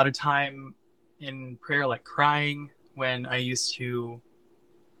spend a lot of time in prayer, like crying, when I used to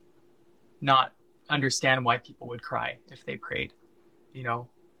not understand why people would cry if they prayed.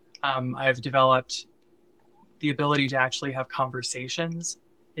 I've developed the ability to actually have conversations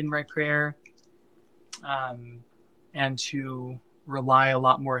in my prayer, and to rely a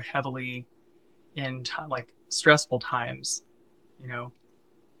lot more heavily in like stressful times.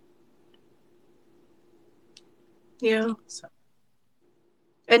 Yeah. So.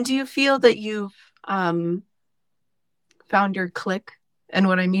 And do you feel that you've found your clique? And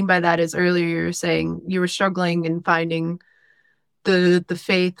what I mean by that is earlier you were saying you were struggling in finding the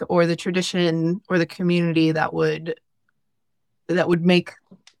faith or the tradition or the community that would make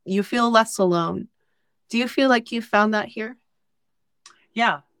you feel less alone. Do you feel like you found that here?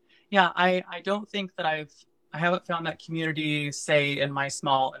 Yeah. I don't think that I haven't found that community, say in my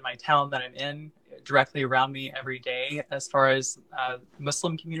town that I'm in, directly around me every day as far as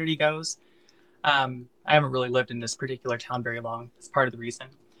Muslim community goes. I haven't really lived in this particular town very long. That's part of the reason.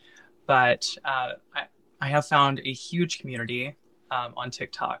 But I have found a huge community on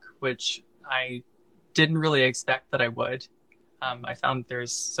TikTok, which I didn't really expect that I would. I found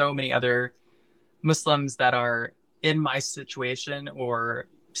there's so many other Muslims that are in my situation or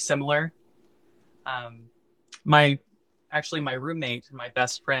similar. My roommate, my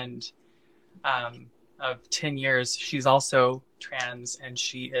best friend of 10 years, she's also trans, and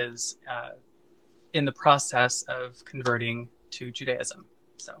she is in the process of converting to Judaism.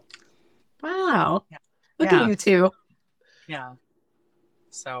 So, Wow. yeah. Look at you two. Yeah.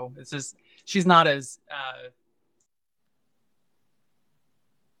 So it's just, she's not as,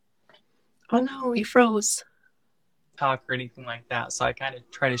 oh no, you froze. talk or anything like that. So I kind of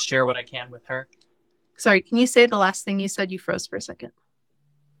try to share what I can with her. Sorry, can you say the last thing you said? You froze for a second.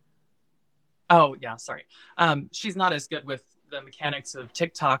 Oh, yeah, sorry. She's not as good with the mechanics of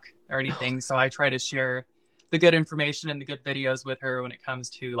TikTok or anything, so I try to share the good information and the good videos with her when it comes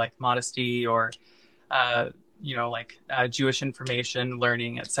to like modesty or, Jewish information,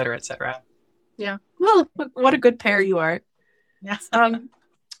 learning, et cetera, et cetera. Yeah. Well, what a good pair you are. Yes.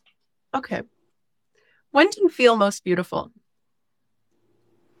 Okay. When do you feel most beautiful?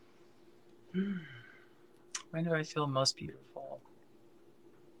 When do I feel most beautiful?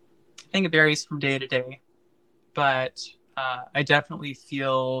 I think it varies from day to day, but I definitely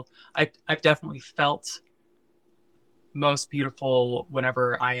feel I've definitely felt most beautiful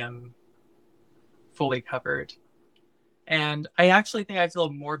whenever I am fully covered. And I actually think I feel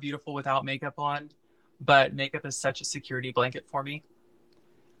more beautiful without makeup on, but makeup is such a security blanket for me.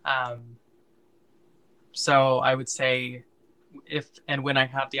 So I would say if and when I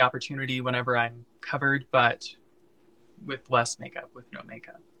have the opportunity, whenever I'm covered, but with less makeup, with no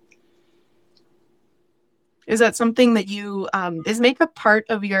makeup. Is that something that you is makeup part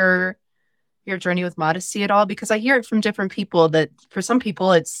of your journey with modesty at all? Because I hear it from different people that for some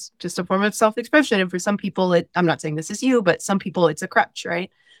people it's just a form of self-expression, and for some people I'm not saying this is you, but some people it's a crutch,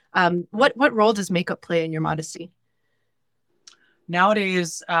 right? What role does makeup play in your modesty?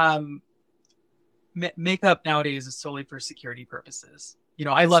 Nowadays, makeup nowadays is solely for security purposes.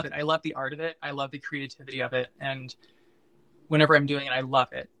 I love it. I love the art of it. I love the creativity of it. And whenever I'm doing it, I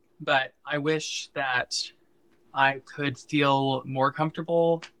love it. But I wish that I could feel more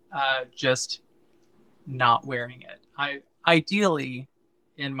comfortable just not wearing it. Ideally,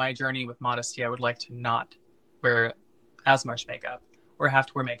 in my journey with modesty, I would like to not wear as much makeup or have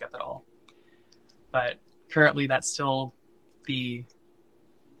to wear makeup at all. But currently, that's still the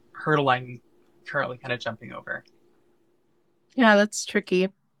hurdle I'm currently kind of jumping over. Yeah, that's tricky.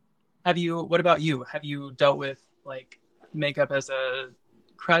 What about you? Have you dealt with like makeup as a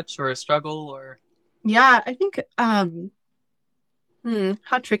crutch or a struggle or? Yeah, I think how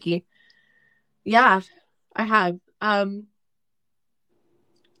tricky. Yeah, I have.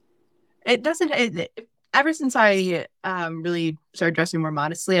 It doesn't ever since I really started dressing more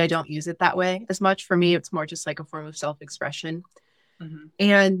modestly, I don't use it that way as much. For me, it's more just like a form of self-expression. Mm-hmm.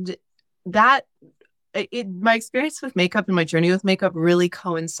 And that my experience with makeup and my journey with makeup really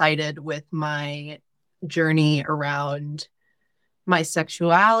coincided with my journey around my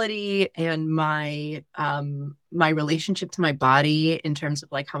sexuality and my relationship to my body in terms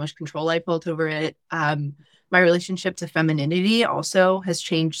of like how much control I felt over it. My relationship to femininity also has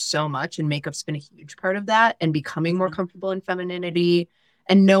changed so much, and makeup's been a huge part of that, and becoming more comfortable in femininity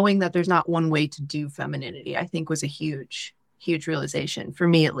and knowing that there's not one way to do femininity, I think was a huge realization for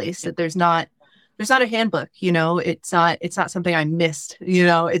me, at least, that there's not a handbook, it's not something I missed,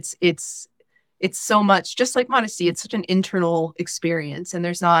 it's so much just like modesty. It's such an internal experience, and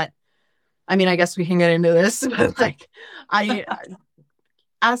there's not, I mean, I guess we can get into this, but like I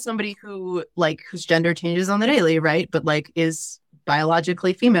as somebody whose gender changes on the daily, right? But like is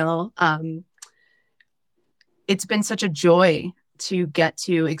biologically female, it's been such a joy to get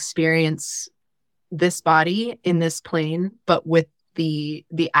to experience this body in this plane, but with the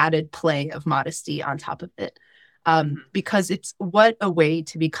added play of modesty on top of it. Because it's what a way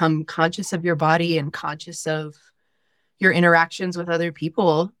to become conscious of your body and conscious of your interactions with other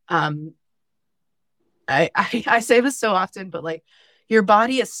people. I say this so often, but like your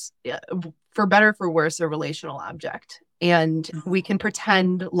body is, for better or for worse, a relational object. And we can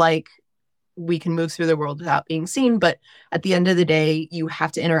pretend like we can move through the world without being seen. But at the end of the day, you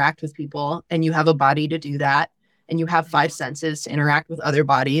have to interact with people, and you have a body to do that. And you have 5 senses to interact with other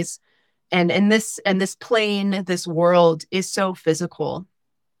bodies. And this plane, this world is so physical.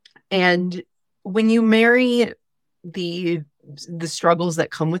 And when you marry the struggles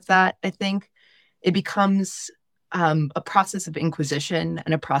that come with that, I think it becomes a process of inquisition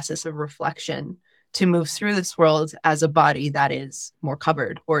and a process of reflection to move through this world as a body that is more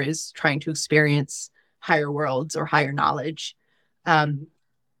covered or is trying to experience higher worlds or higher knowledge. And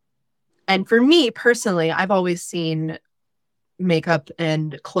for me personally, I've always seen makeup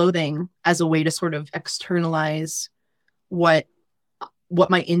and clothing as a way to sort of externalize what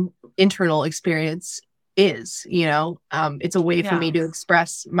my internal experience is. It's a way for me to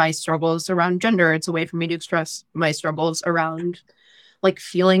express my struggles around gender. It's a way for me to express my struggles around like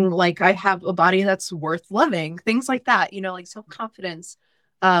feeling like I have a body that's worth loving, things like that, like self-confidence,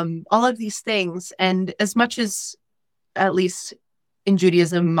 all of these things. And as much as, at least in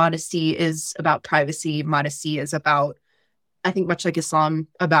Judaism, modesty is about privacy, modesty is about, I think much like Islam,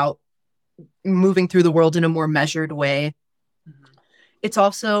 about moving through the world in a more measured way. Mm-hmm. It's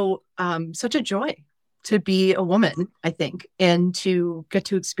also such a joy to be a woman, I think, and to get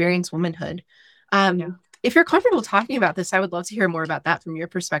to experience womanhood. If you're comfortable talking about this, I would love to hear more about that from your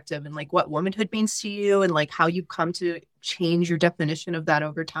perspective and like what womanhood means to you and like how you've come to change your definition of that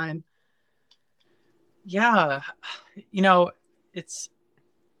over time. Yeah. It's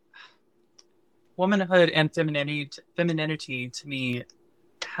womanhood and femininity to me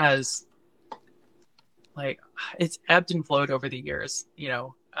has like, it's ebbed and flowed over the years.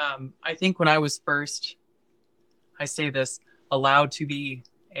 I think when I was first, I say this, allowed to be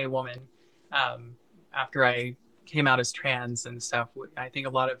a woman, after I came out as trans and stuff, I think a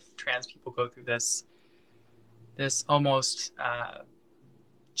lot of trans people go through this almost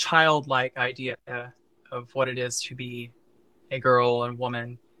childlike idea of what it is to be a girl and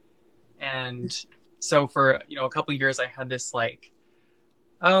woman. And so for, a couple of years, I had this I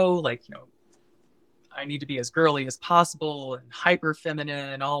need to be as girly as possible and hyper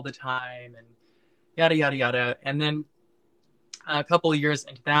feminine all the time and yada, yada, yada. And then a couple of years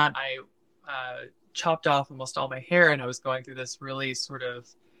into that, I chopped off almost all my hair, and I was going through this really sort of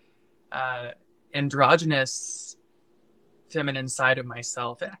androgynous feminine side of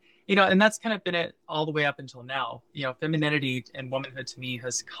myself. And that's kind of been it all the way up until now. Femininity and womanhood to me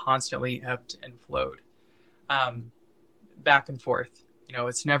has constantly ebbed and flowed, back and forth.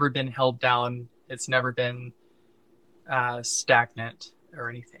 It's never been held down. It's never been stagnant or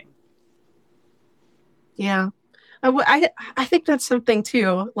anything. Yeah. I think that's something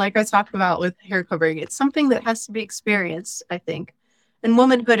too, like I talked about with hair covering. It's something that has to be experienced, I think. And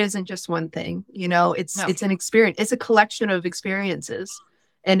womanhood isn't just one thing, it's an experience. It's a collection of experiences,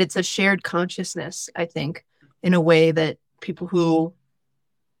 and it's a shared consciousness, I think, in a way that people who,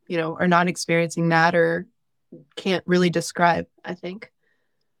 are not experiencing that or can't really describe, I think.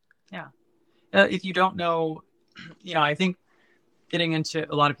 Yeah. If you don't know, I think getting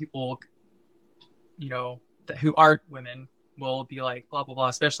into a lot of people, who aren't women will be like, blah, blah, blah,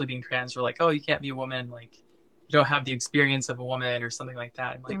 especially being trans, or like, oh, you can't be a woman. Like, you don't have the experience of a woman or something like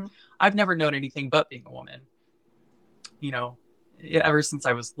that. And like, I've never known anything but being a woman. Ever since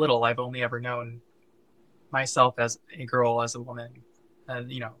I was little, I've only ever known myself as a girl, as a woman. And,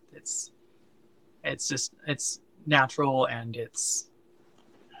 it's natural, and it's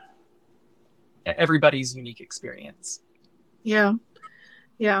everybody's unique experience. Yeah.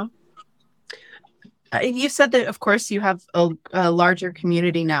 Yeah. You said that, of course, you have a larger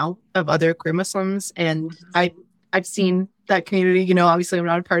community now of other queer Muslims, and I've seen that community. Obviously, I'm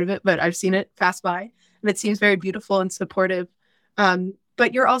not a part of it, but I've seen it pass by, and it seems very beautiful and supportive.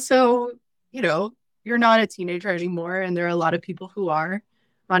 But you're also, you're not a teenager anymore, and there are a lot of people who are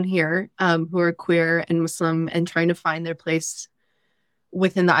on here who are queer and Muslim and trying to find their place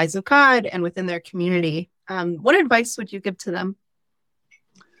within the eyes of God and within their community. What advice would you give to them?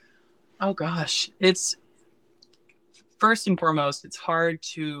 Oh gosh, it's first and foremost, it's hard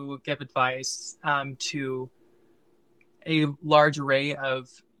to give advice to a large array of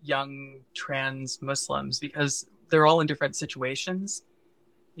young trans Muslims because they're all in different situations,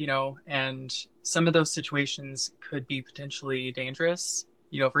 and some of those situations could be potentially dangerous.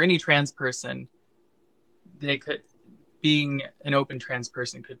 For any trans person, being an open trans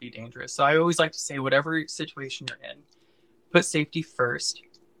person could be dangerous. So I always like to say, whatever situation you're in, put safety first.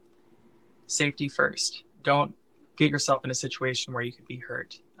 Safety first. Don't get yourself in a situation where you could be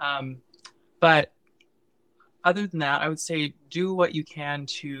hurt. But other than that, I would say do what you can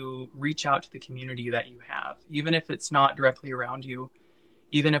to reach out to the community that you have, even if it's not directly around you,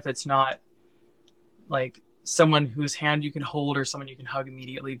 even if it's not like someone whose hand you can hold or someone you can hug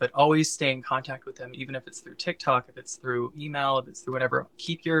immediately, but always stay in contact with them, even if it's through TikTok, if it's through email, if it's through whatever.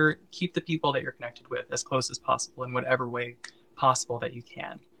 Keep the people that you're connected with as close as possible in whatever way possible that you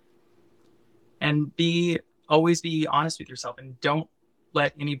can. And always be honest with yourself, and don't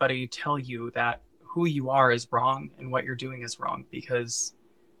let anybody tell you that who you are is wrong and what you're doing is wrong, because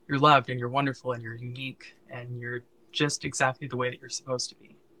you're loved and you're wonderful and you're unique and you're just exactly the way that you're supposed to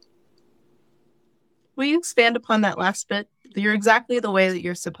be. Will you expand upon that last bit? You're exactly the way that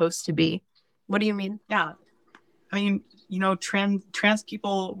you're supposed to be. What do you mean? Yeah. I mean, trans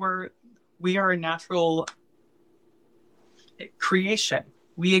people, we are a natural creation.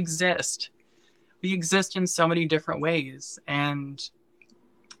 We exist in so many different ways, and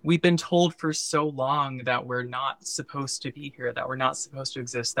we've been told for so long that we're not supposed to be here, that we're not supposed to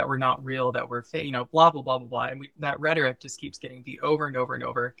exist, that we're not real, that we're fake, blah blah blah blah blah. And that rhetoric just keeps getting beat over and over and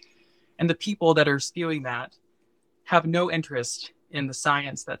over, and the people that are spewing that have no interest in the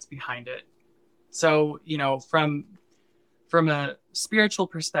science that's behind it. So from a spiritual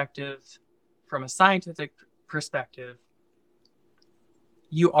perspective, from a scientific perspective,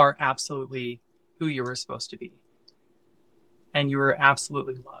 you are absolutely who you were supposed to be. And you were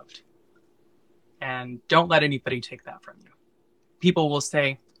absolutely loved. And don't let anybody take that from you. People will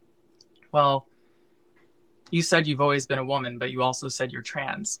say, well, you said you've always been a woman, but you also said you're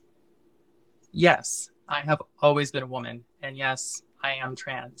trans. Yes, I have always been a woman. And yes, I am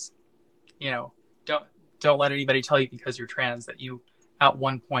trans. Don't let anybody tell you because you're trans that you at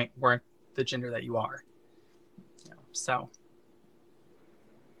one point weren't the gender that you are. So.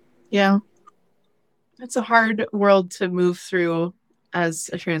 Yeah. It's a hard world to move through as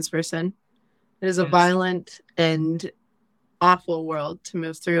a trans person. It is a violent and awful world to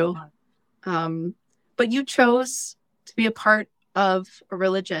move through. But you chose to be a part of a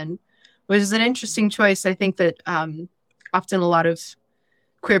religion, which is an interesting choice. I think that often a lot of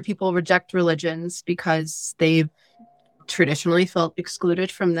queer people reject religions because they've traditionally felt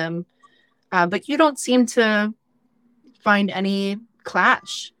excluded from them. But you don't seem to find any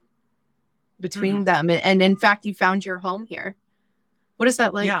clash between them. And in fact, you found your home here. What is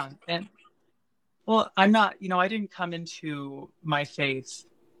that like? Yeah. And well, I'm not, I didn't come into my faith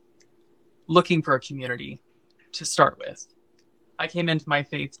looking for a community to start with. I came into my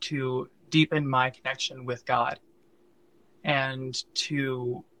faith to deepen my connection with God and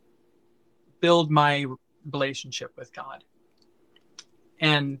to build my relationship with God.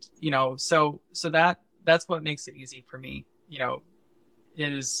 And, so that's what makes it easy for me,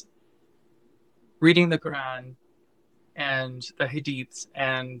 is reading the Quran and the Hadiths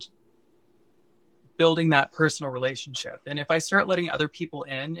and building that personal relationship. And if I start letting other people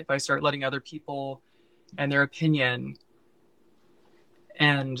in, if I start letting other people and their opinion,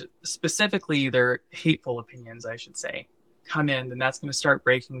 and specifically their hateful opinions, I should say, come in, then that's going to start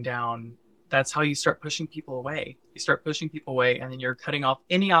breaking down. That's how you start pushing people away. You start pushing people away, and then you're cutting off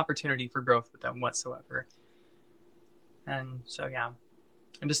any opportunity for growth with them whatsoever. And so, yeah,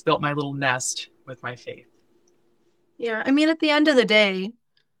 I just built my little nest with my faith. Yeah, I mean, at the end of the day,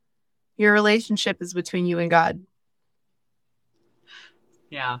 your relationship is between you and God.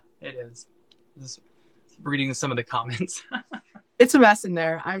 Yeah, it is. Just reading some of the comments. It's a mess in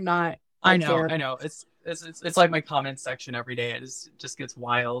there. I know. It's like my comment section every day. It just gets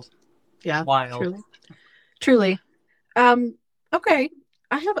wild. Yeah, wild. Truly. Okay,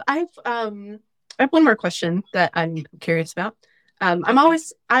 I have one more question that I'm curious about.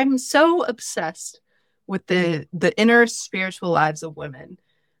 I'm so obsessed with the inner spiritual lives of women,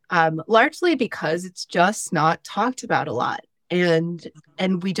 largely because it's just not talked about a lot, and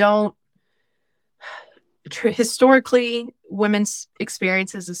we don't. Historically, women's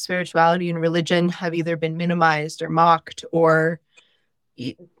experiences of spirituality and religion have either been minimized or mocked or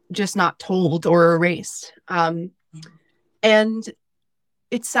just not told or erased. And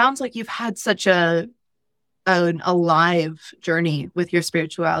it sounds like you've had such an alive journey with your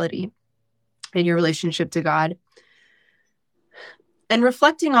spirituality and your relationship to God. And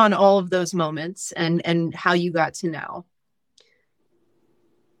reflecting on all of those moments and how you got to now,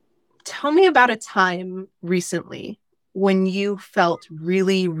 tell me about a time recently when you felt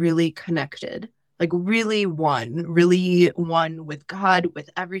really, really connected, like really one with God, with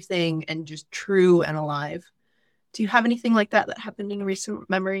everything, and just true and alive. Do you have anything like that happened in recent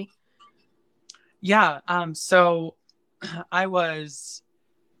memory? Yeah. So I was,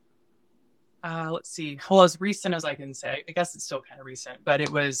 let's see, well, as recent as I can say, I guess it's still kind of recent, but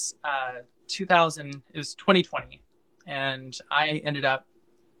it was 2020. And I ended up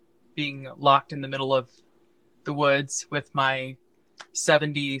being locked in the middle of the woods with my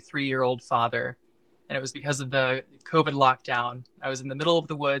 73-year-old father. And it was because of the COVID lockdown. I was in the middle of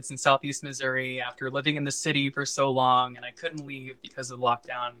the woods in Southeast Missouri after living in the city for so long, and I couldn't leave because of the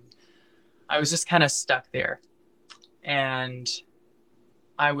lockdown. I was just kind of stuck there. And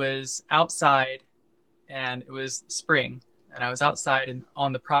I was outside, and it was spring, and I was outside and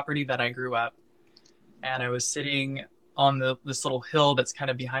on the property that I grew up. and I was sitting on this little hill that's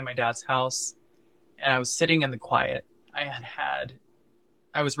kind of behind my dad's house, and I was sitting in the quiet.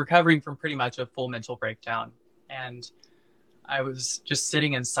 I was recovering from pretty much a full mental breakdown, and I was just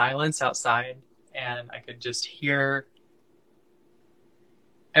sitting in silence outside, and I could just hear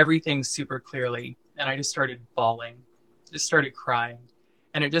everything super clearly, and I just started bawling, just started crying,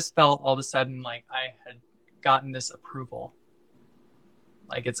 and it just felt all of a sudden like I had gotten this approval.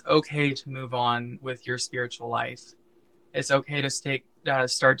 Like, it's okay to move on with your spiritual life. It's okay to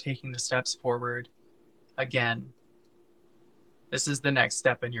start taking the steps forward again. This is the next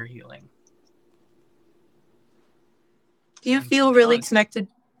step in your healing. Do you feel really connected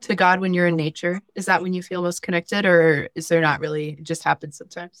to God when you're in nature? Is that when you feel most connected, or is there not really? It just happens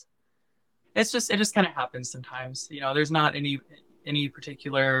sometimes. It just kind of happens sometimes. There's not any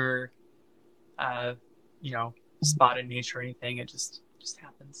particular, spot in nature or anything. It just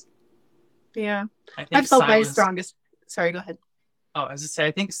happens. Yeah, I think felt my strongest. Sorry, go ahead. Oh, as I say,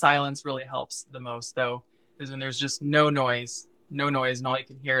 I think silence really helps the most, though, is when there's just no noise, and all you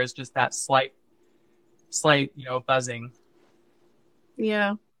can hear is just that slight, buzzing.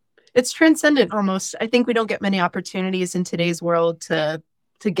 Yeah, it's transcendent almost. I think we don't get many opportunities in today's world to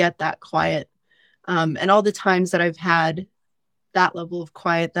get that quiet. And all the times that I've had that level of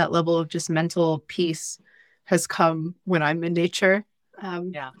quiet, that level of just mental peace has come when I'm in nature.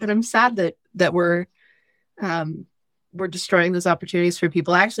 And I'm sad that we're destroying those opportunities for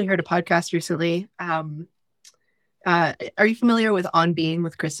people. I actually heard a podcast recently. Are you familiar with On Being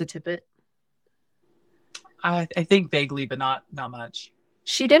with Krista Tippett? I think vaguely, but not much.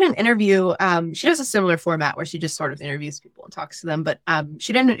 She did an interview. She does a similar format where she just sort of interviews people and talks to them. But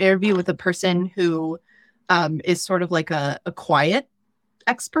she did an interview with a person who is sort of like a quiet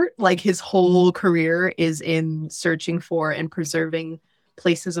expert. Like, his whole career is in searching for and preserving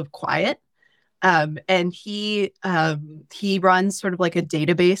places of quiet. And he runs sort of like a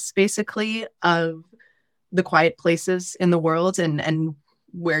database, basically, of the quiet places in the world and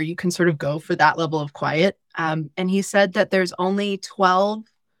where you can sort of go for that level of quiet. And he said that there's only 12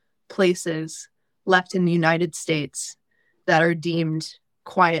 places left in the United States that are deemed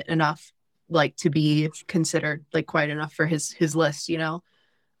quiet enough, like, to be considered like quiet enough for his list, It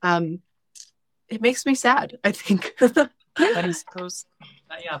makes me sad, I think. That is close.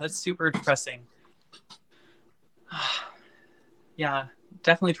 Yeah, that's super depressing. Yeah,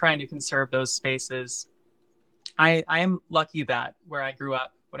 definitely trying to conserve those spaces. I am lucky that where I grew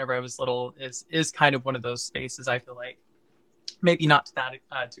up whenever I was little is kind of one of those spaces. I feel like maybe not to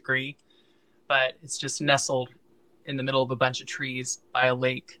that degree, but it's just nestled in the middle of a bunch of trees by a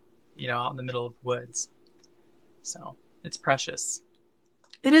lake, out in the middle of the woods. So it's precious.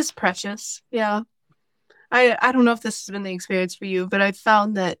 It is precious. Yeah. I don't know if this has been the experience for you, but I've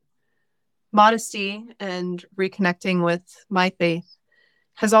found that modesty and reconnecting with my faith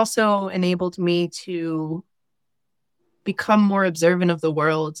has also enabled me to become more observant of the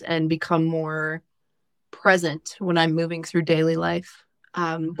world and become more present when I'm moving through daily life,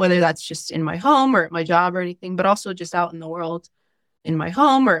 whether that's just in my home or at my job or anything, but also just out in the world. In my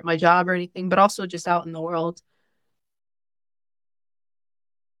home or at my job or anything, but also just out in the world.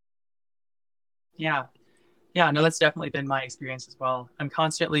 Yeah, no, that's definitely been my experience as well. I'm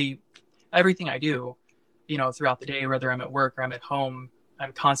constantly, everything I do, throughout the day, whether I'm at work or I'm at home,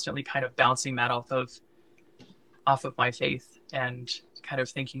 I'm constantly kind of bouncing that off of my faith and kind of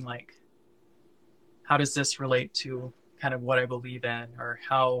thinking, like, how does this relate to kind of what I believe in, or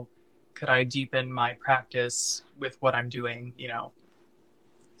how could I deepen my practice with what I'm doing,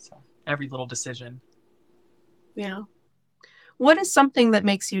 So every little decision. Yeah. What is something that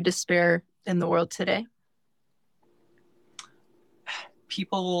makes you despair in the world today?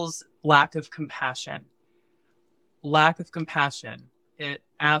 People's lack of compassion. It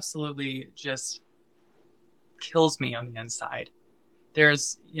absolutely just kills me on the inside.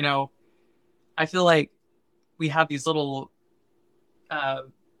 There's, I feel like we have these little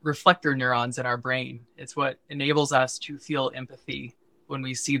reflector neurons in our brain. It's what enables us to feel empathy when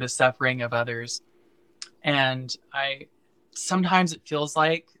we see the suffering of others. And sometimes it feels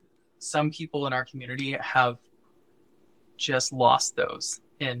like some people in our community have just lost those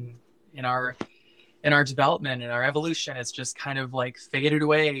in our development, in our evolution. It's just kind of like faded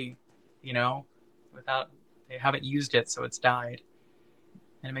away, without, they haven't used it, so it's died.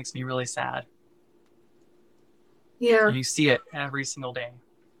 And it makes me really sad. Yeah. And you see it every single day.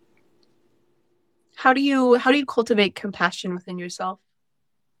 How do you cultivate compassion within yourself?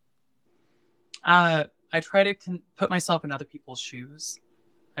 I try to put myself in other people's shoes.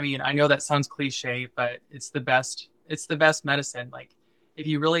 I mean, I know that sounds cliche, but it's the best medicine. Like, if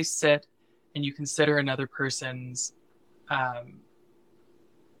you really sit and you consider another person's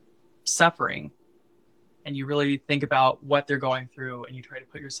suffering, and you really think about what they're going through, and you try to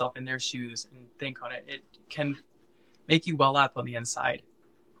put yourself in their shoes and think on it, it can make you well up on the inside.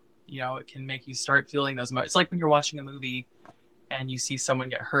 It can make you start feeling those emotions. It's like when you're watching a movie and you see someone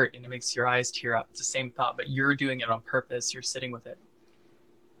get hurt and it makes your eyes tear up. It's the same thought, but you're doing it on purpose. You're sitting with it.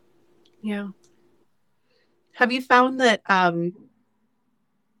 Yeah. Have you found that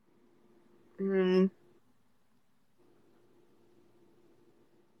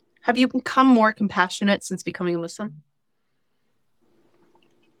have you become more compassionate since becoming a Muslim?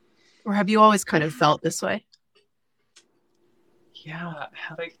 Or have you always kind of felt this way? Yeah.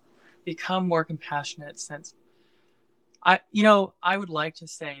 Have I become more compassionate since? I would like to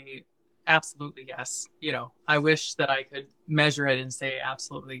say absolutely yes. I wish that I could measure it and say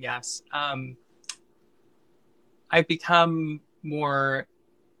absolutely yes. I've become more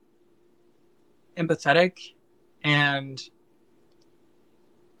empathetic and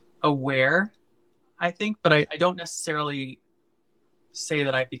aware, I think, but I don't necessarily say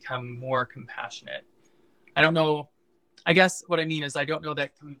that I've become more compassionate. I don't know. I guess what I mean is I don't know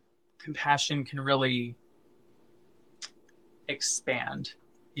that compassion can really expand.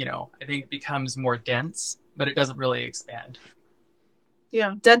 I think it becomes more dense, but it doesn't really expand.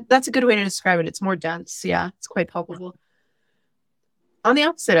 Yeah, that's a good way to describe it. It's more dense. Yeah, it's quite palpable. On the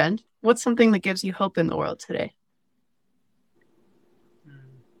opposite end, what's something that gives you hope in the world today?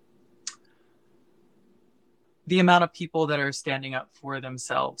 The amount of people that are standing up for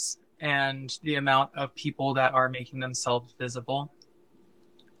themselves and the amount of people that are making themselves visible.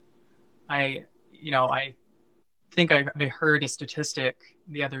 I think I heard a statistic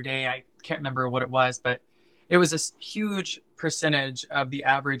the other day. I can't remember what it was, but it was a huge percentage of the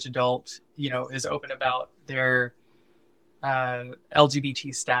average adult, is open about their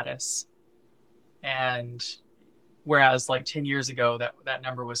LGBT status. And whereas like 10 years ago, that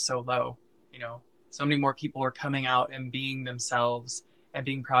number was so low, so many more people are coming out and being themselves and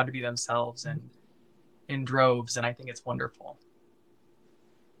being proud to be themselves and in droves. And I think it's wonderful.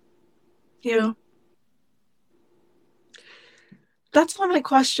 Yeah. That's one of my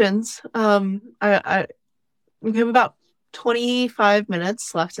questions. We have about 25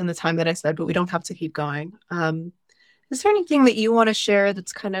 minutes left in the time that I said, but we don't have to keep going. Is there anything that you want to share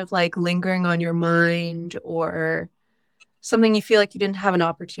that's kind of like lingering on your mind, or something you feel like you didn't have an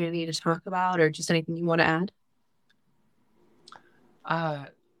opportunity to talk about, or just anything you want to add?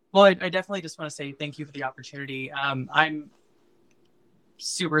 Well, I definitely just want to say thank you for the opportunity. I'm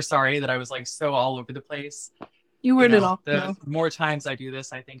super sorry that I was like so all over the place. You weren't at all. The more times I do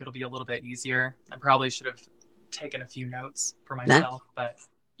this, I think it'll be a little bit easier. I probably should have taken a few notes for myself, but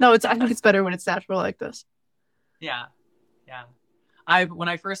no, I think it's better when it's natural like this. Yeah. When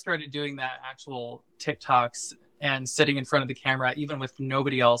I first started doing that actual TikToks and sitting in front of the camera, even with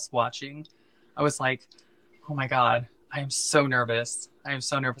nobody else watching, I was like, oh my God, I am so nervous.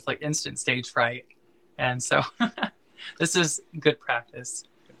 Like instant stage fright. And so this is good practice.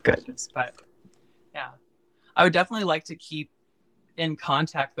 But yeah, I would definitely like to keep in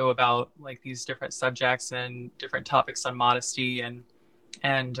contact though about like these different subjects and different topics on modesty and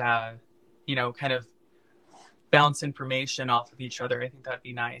kind of bounce information off of each other. I think that'd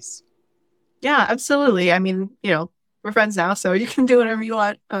be nice. Yeah, absolutely. I mean, we're friends now, so you can do whatever you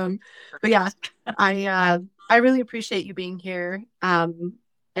want. But yeah, I really appreciate you being here.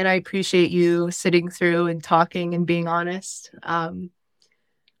 And I appreciate you sitting through and talking and being honest.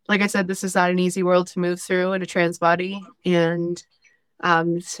 Like I said, this is not an easy world to move through in a trans body. And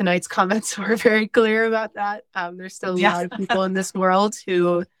tonight's comments were very clear about that. There's still a lot of people in this world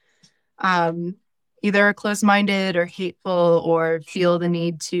who either are closed-minded or hateful or feel the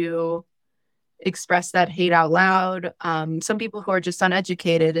need to express that hate out loud. Some people who are just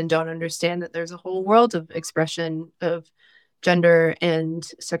uneducated and don't understand that there's a whole world of expression of gender and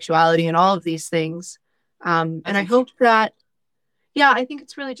sexuality and all of these things. And I hope that, I think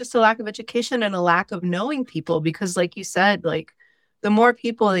it's really just a lack of education and a lack of knowing people, because like you said, like the more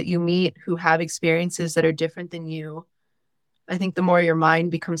people that you meet who have experiences that are different than you, I think the more your mind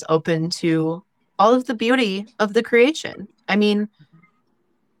becomes open to all of the beauty of the creation. I mean,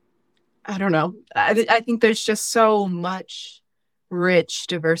 I don't know. I think there's just so much rich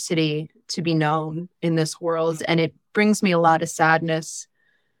diversity to be known in this world. And it brings me a lot of sadness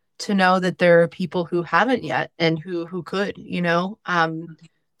to know that there are people who haven't yet and who could,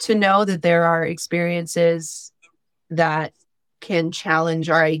 to know that there are experiences that can challenge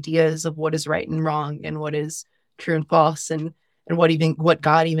our ideas of what is right and wrong and what is true and false and what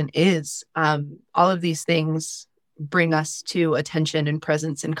God even is. All of these things bring us to attention and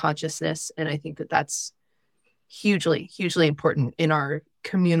presence and consciousness. And I think that that's hugely, hugely important in our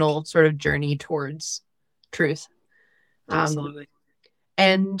communal sort of journey towards truth. Absolutely.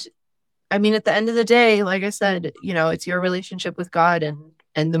 And I mean, at the end of the day, like I said, it's your relationship with God,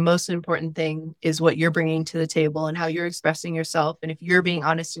 and the most important thing is what you're bringing to the table and how you're expressing yourself. And if you're being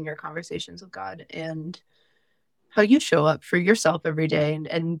honest in your conversations with God and how you show up for yourself every day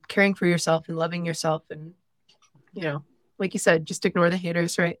and caring for yourself and loving yourself. And, like you said, just ignore the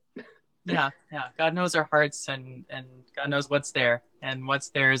haters, right? Yeah. God knows our hearts, and God knows what's there, and what's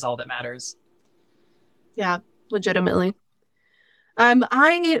there is all that matters. Yeah, legitimately.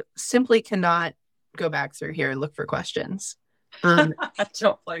 I simply cannot go back through here and look for questions. I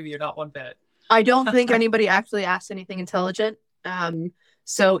don't blame you, not one bit. I don't think anybody actually asked anything intelligent.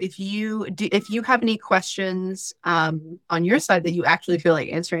 So if you have any questions on your side that you actually feel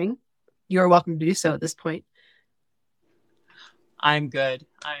like answering, you're welcome to do so at this point. I'm good.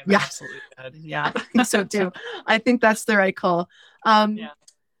 I'm absolutely good. Yeah. I think so too. I think that's the right call.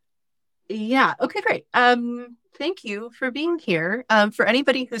 Yeah. Okay, great. Thank you for being here. For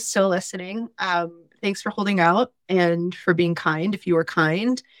anybody who's still listening, thanks for holding out and for being kind if you were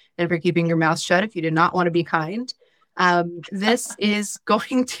kind, and for keeping your mouth shut if you did not want to be kind. This is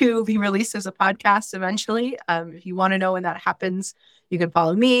going to be released as a podcast eventually. If you want to know when that happens, you can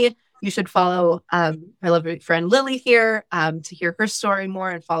follow me. You should follow my lovely friend Lilly here to hear her story more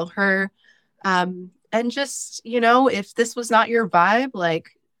and follow her. And just, if this was not your vibe, like,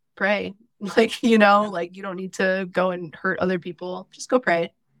 pray. Like, you don't need to go and hurt other people. Just go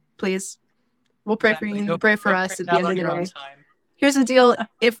pray, please. We'll pray for you. Pray for us at the end of the day. Here's the deal.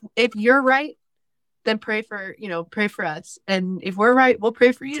 If you're right, then pray for us. And if we're right, we'll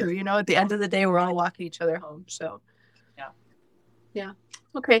pray for you. At the end of the day, we're all walking each other home. So yeah.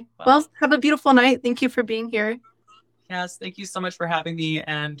 Okay. Well, have a beautiful night. Thank you for being here. Yes. Thank you so much for having me,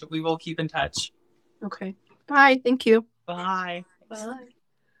 and we will keep in touch. Okay. Bye. Thank you. Bye. Bye.